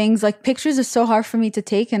other things. Like pictures is so hard for me to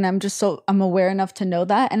take, and I'm aware enough to know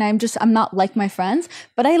that. And I'm not like my friends,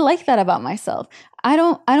 but I like that about myself. I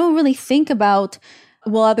don't really think about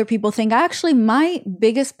what other people think. Actually, my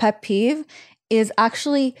biggest pet peeve is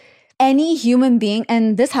actually any human being.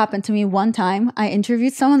 And this happened to me one time. I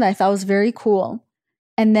interviewed someone that I thought was very cool.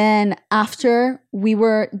 And then after we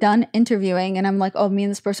were done interviewing, and I'm like, oh, me and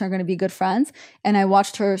this person are going to be good friends. And I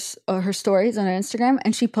watched her stories on her Instagram,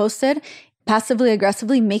 and she posted passively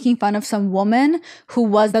aggressively making fun of some woman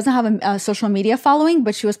who doesn't have a social media following,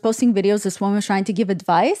 but she was posting videos. This woman was trying to give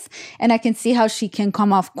advice, and I can see how she can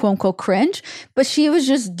come off quote unquote cringe, but she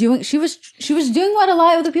was doing what a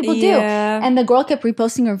lot of other people do. And the girl kept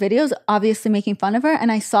reposting her videos, obviously making fun of her.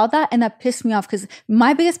 And I saw that, and that pissed me off, because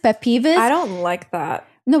my biggest pet peeve is, I don't like that.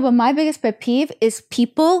 No, but my biggest pet peeve is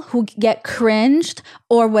people who get cringed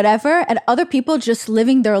or whatever at other people just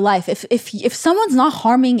living their life. If someone's not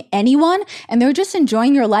harming anyone and they're just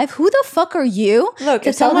enjoying your life, who the fuck are you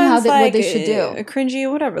to tell them what they should do? Cringy,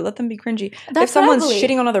 whatever. Let them be cringy. If someone's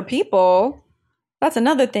shitting on other people, that's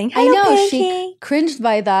another thing. I know, she cringed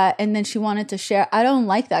by that, and then she wanted to share. I don't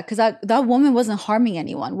like that, because that woman wasn't harming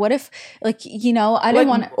anyone. What if, I didn't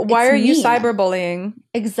want. Why are you cyberbullying?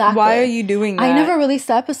 Exactly. Why are you doing that? I never released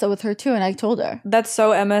the episode with her too, and I told her. That's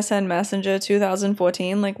so MSN Messenger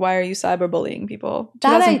 2014. Like, why are you cyberbullying people?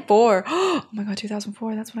 2004. Oh my god,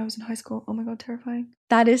 2004. That's when I was in high school. Oh my god, terrifying.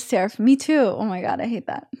 That is terrifying. Me too. Oh my god, I hate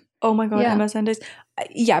that. Oh my god, MSN days.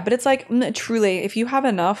 Yeah, but it's like, truly, if you have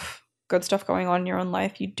enough good stuff going on in your own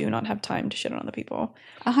life, you do not have time to shit on other people.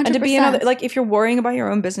 100%. And to be if you're worrying about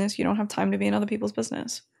your own business, you don't have time to be in other people's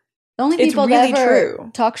business. The only people that ever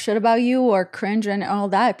talk shit about you or cringe and all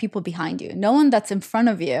that are people behind you. No one that's in front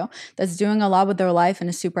of you that's doing a lot with their life and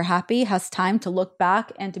is super happy has time to look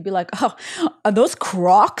back and to be like, oh, are those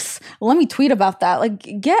Crocs? Let me tweet about that.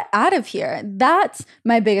 Like, get out of here. That's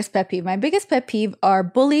my biggest pet peeve. My biggest pet peeve are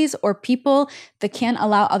bullies or people that can't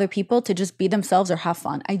allow other people to just be themselves or have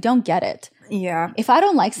fun. I don't get it. Yeah. If I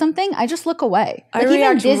don't like something, I just look away. I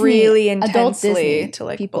react really intensely to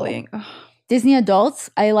like people. Bullying. Ugh. Disney adults,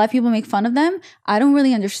 a lot of people make fun of them. I don't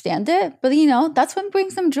really understand it, but that's what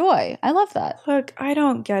brings them joy. I love that. Look, I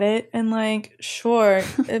don't get it. And sure,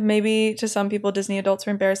 maybe to some people Disney adults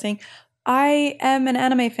are embarrassing. I am an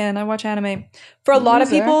anime fan. I watch anime. For a lot of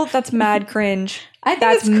people, that's mad cringe. I think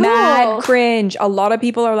that's it's cool. Mad cringe. A lot of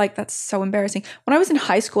people are like, that's so embarrassing. When I was in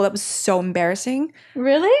high school, that was so embarrassing.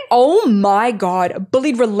 Really? Oh my god.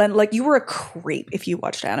 Bullied relentless. Like, you were a creep if you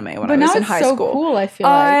watched anime when I was in high school. But now it's so cool, I feel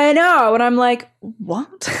like. I know. And I'm like,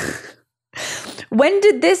 what? When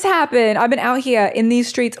did this happen? I've been out here in these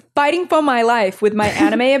streets fighting for my life with my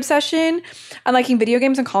anime obsession and liking video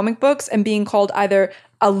games and comic books and being called either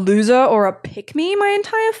a loser or a pick-me my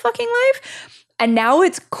entire fucking life. And now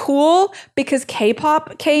it's cool because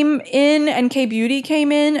K-pop came in and K-beauty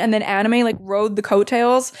came in, and then anime rode the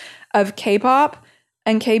coattails of K-pop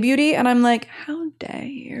and K-beauty. And I'm like, how dare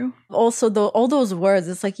you? Also, all those words,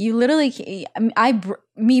 it's like you literally,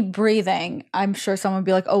 me breathing, I'm sure someone would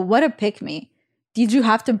be like, oh, what a pick-me. Did you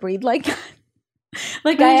have to breathe like that?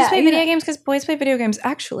 I just play video games because boys play video games.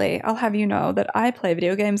 Actually, I'll have you know that I play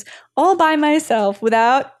video games all by myself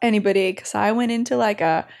without anybody, because I went into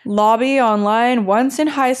a lobby online once in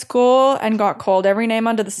high school and got called every name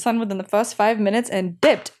under the sun within the first 5 minutes and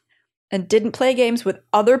dipped and didn't play games with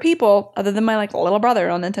other people other than my little brother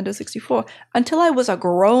on Nintendo 64 until I was a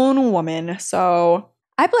grown woman. So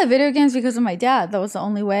I play video games because of my dad. That was the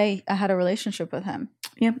only way I had a relationship with him.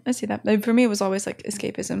 Yeah, I see that. For me, it was always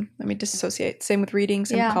escapism. Let me disassociate. Same with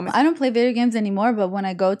readings and comics. I don't play video games anymore, but when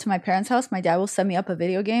I go to my parents' house, my dad will set me up a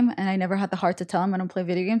video game, and I never had the heart to tell him I don't play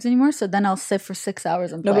video games anymore. So then I'll sit for 6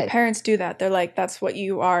 hours and play. No, but parents do that. They're like, that's what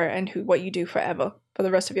you are and what you do forever. for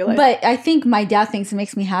the rest of your life. But I think my dad thinks it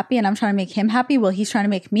makes me happy and I'm trying to make him happy. Well, he's trying to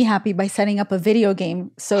make me happy by setting up a video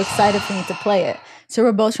game. So excited for me to play it. So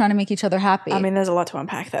we're both trying to make each other happy. I mean, there's a lot to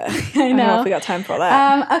unpack there. I don't know know if we got time for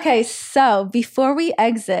that. Okay, so before we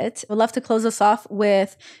exit, we'd love to close us off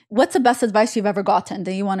with what's the best advice you've ever gotten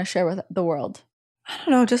that you want to share with the world? I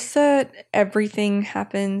don't know, just that everything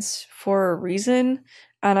happens for a reason.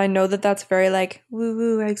 And I know that that's very like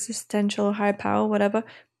woo-woo, existential, high power, whatever.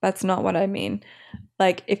 That's not what I mean.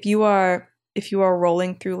 Like if you are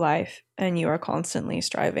rolling through life and you are constantly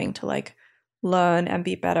striving to like learn and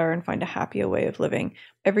be better and find a happier way of living,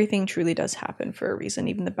 everything truly does happen for a reason,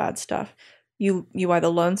 even the bad stuff. You either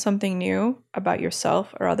learn something new about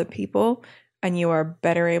yourself or other people and you are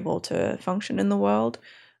better able to function in the world.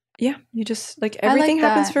 Yeah, you just like everything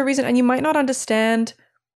happens for a reason, and you might not understand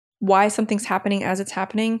why something's happening as it's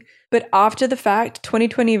happening, but after the fact,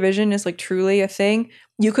 2020 vision is like truly a thing.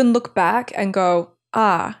 You can look back and go,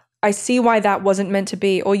 I see why that wasn't meant to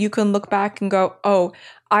be. Or you can look back and go, oh,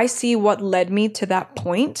 I see what led me to that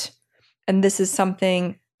point. And this is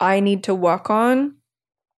something I need to work on,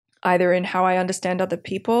 either in how I understand other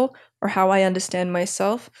people or how I understand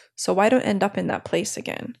myself, so I don't end up in that place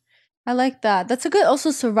again. I like that. That's a good also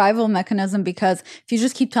survival mechanism, because if you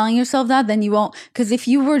just keep telling yourself that, then you won't. Because if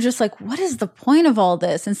you were just like, what is the point of all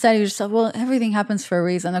this? Instead, you're just like, well, everything happens for a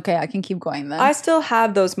reason. Okay, I can keep going then. I still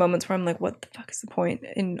have those moments where I'm like, what the fuck is the point?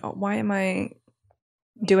 And why am I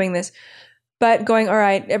doing this? But going, all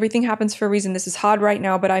right, everything happens for a reason. This is hard right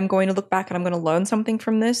now, but I'm going to look back and I'm going to learn something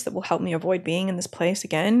from this that will help me avoid being in this place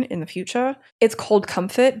again in the future. It's called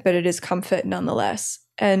comfort, but it is comfort nonetheless.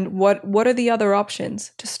 And what are the other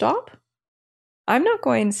options? To stop? I'm not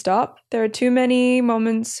going to stop. There are too many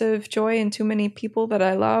moments of joy and too many people that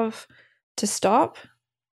I love to stop.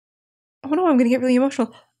 Oh no, I'm going to get really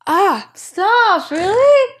emotional. Stop,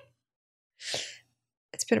 really?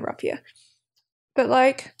 It's been a rough year. But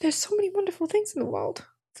like, there's so many wonderful things in the world.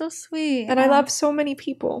 So sweet. And I love so many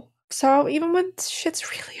people. So even when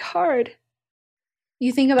shit's really hard.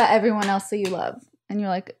 You think about everyone else that you love. And you're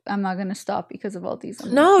like, I'm not going to stop because of all these.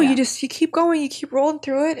 No, you keep going. You keep rolling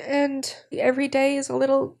through it. And every day is a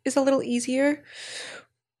little easier.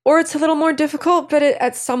 Or it's a little more difficult, but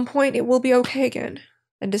at some point it will be okay again.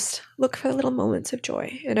 And just look for the little moments of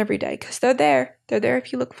joy in every day. Because they're there. They're there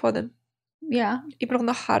if you look for them. Yeah. Even on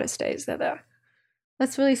the hottest days, they're there.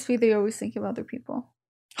 That's really sweet that you always think of other people.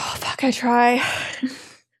 Oh, fuck, I try.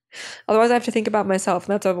 Otherwise I have to think about myself,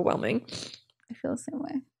 and that's overwhelming. I feel the same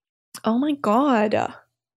way. Oh my God.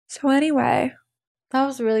 So anyway. That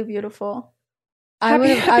was really beautiful. I would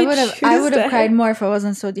have cried more if I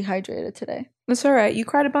wasn't so dehydrated today. It's all right. You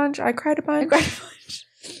cried a bunch. I cried a bunch.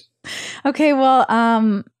 Okay, well,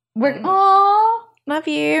 aww. Love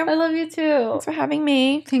you. I love you too. Thanks for having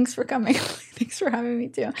me. Thanks for coming. Thanks for having me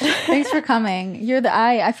too. Thanks for coming.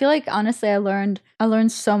 I feel like honestly I learned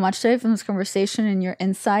so much today from this conversation and your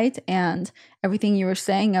insight and everything you were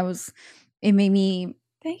saying. It made me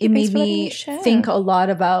think a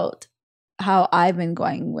lot about how I've been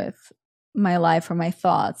going with my life or my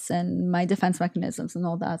thoughts and my defense mechanisms and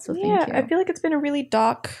all that. So thank you. I feel like it's been a really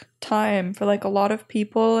dark time for like a lot of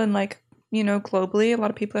people, and like, you know, globally, a lot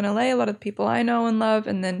of people in LA, a lot of the people I know and love.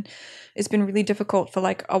 And then it's been really difficult for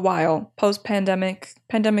like a while.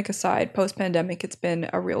 Pandemic aside, post-pandemic, it's been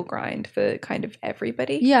a real grind for kind of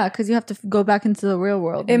everybody. Yeah, because you have to go back into the real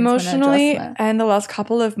world. Emotionally, and the last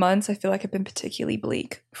couple of months, I feel like have been particularly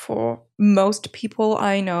bleak for most people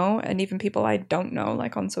I know, and even people I don't know,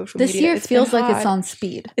 like on social media. This year feels like it's on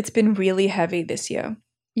speed. It's been really heavy this year.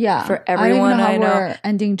 Yeah, for everyone I know. We're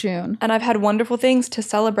ending June, and I've had wonderful things to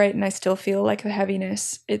celebrate, and I still feel like the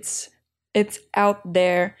heaviness. It's out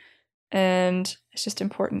there, and it's just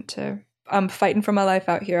important I'm fighting for my life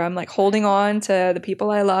out here. I'm like holding on to the people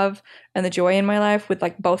I love and the joy in my life with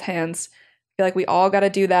like both hands. I feel like we all got to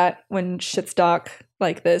do that when shit's dark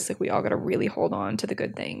like this. Like we all got to really hold on to the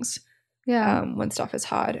good things. Yeah. When stuff is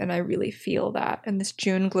hard, and I really feel that. And this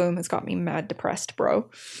June gloom has got me mad depressed, bro.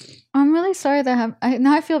 I'm really sorry that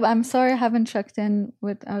I'm sorry I haven't checked in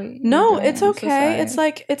with. No, it's okay.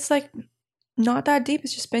 So it's like not that deep.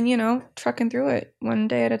 It's just been, you know, trucking through it one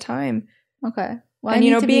day at a time. Okay. Well, and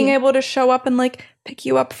you know, being able to show up and like pick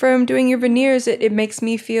you up from doing your veneers, it makes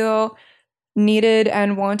me feel needed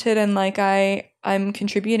and wanted, and like I'm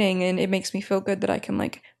contributing, and it makes me feel good that I can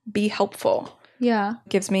like be helpful. Yeah.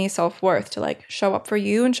 Gives me self-worth to like show up for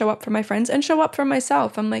you and show up for my friends and show up for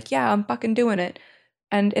myself. I'm like, yeah, I'm fucking doing it.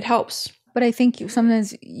 And it helps. But I think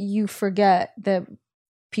sometimes you forget that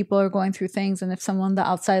people are going through things. And if someone on the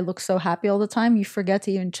outside looks so happy all the time, you forget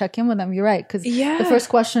to even check in with them. You're right. Because the first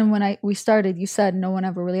question when we started, you said, no one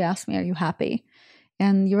ever really asked me, are you happy?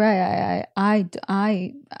 And you're right. I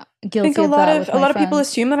guilty I think of that. a lot of people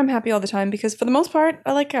assume that I'm happy all the time because for the most part,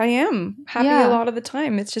 I am happy a lot of the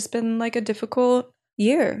time. It's just been like a difficult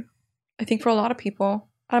year, I think, for a lot of people.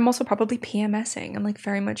 I'm also probably PMSing. I'm like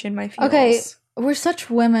very much in my feels. Okay, we're such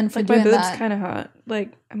women for doing that. My boobs kind of hot.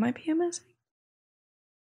 Like, am I PMSing?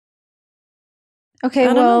 Okay,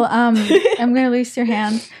 well, I'm going to release your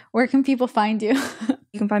hand. Where can people find you?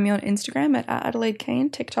 You can find me on Instagram at Adelaide Kane,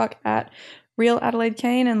 TikTok at Real Adelaide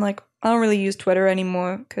Kane, and like I don't really use Twitter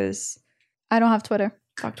anymore because I don't have Twitter.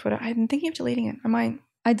 Fuck Twitter. I've been thinking of deleting it. I might.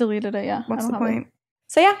 I deleted it, yeah. What's the point?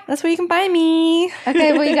 So yeah, that's where you can find me.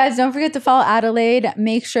 Okay, well, you guys don't forget to follow Adelaide.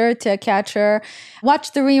 Make sure to catch her.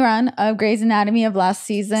 Watch the rerun of Grey's Anatomy of last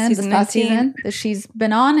season. Season 19. That she's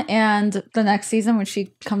been on, and the next season when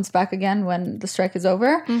she comes back again when the strike is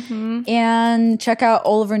over. Mm-hmm. And check out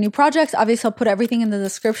all of her new projects. Obviously, I'll put everything in the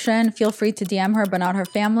description. Feel free to DM her, but not her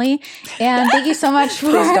family. And thank you so much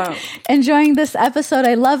for enjoying this episode.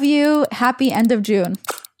 I love you. Happy end of June.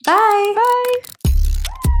 Bye. Bye.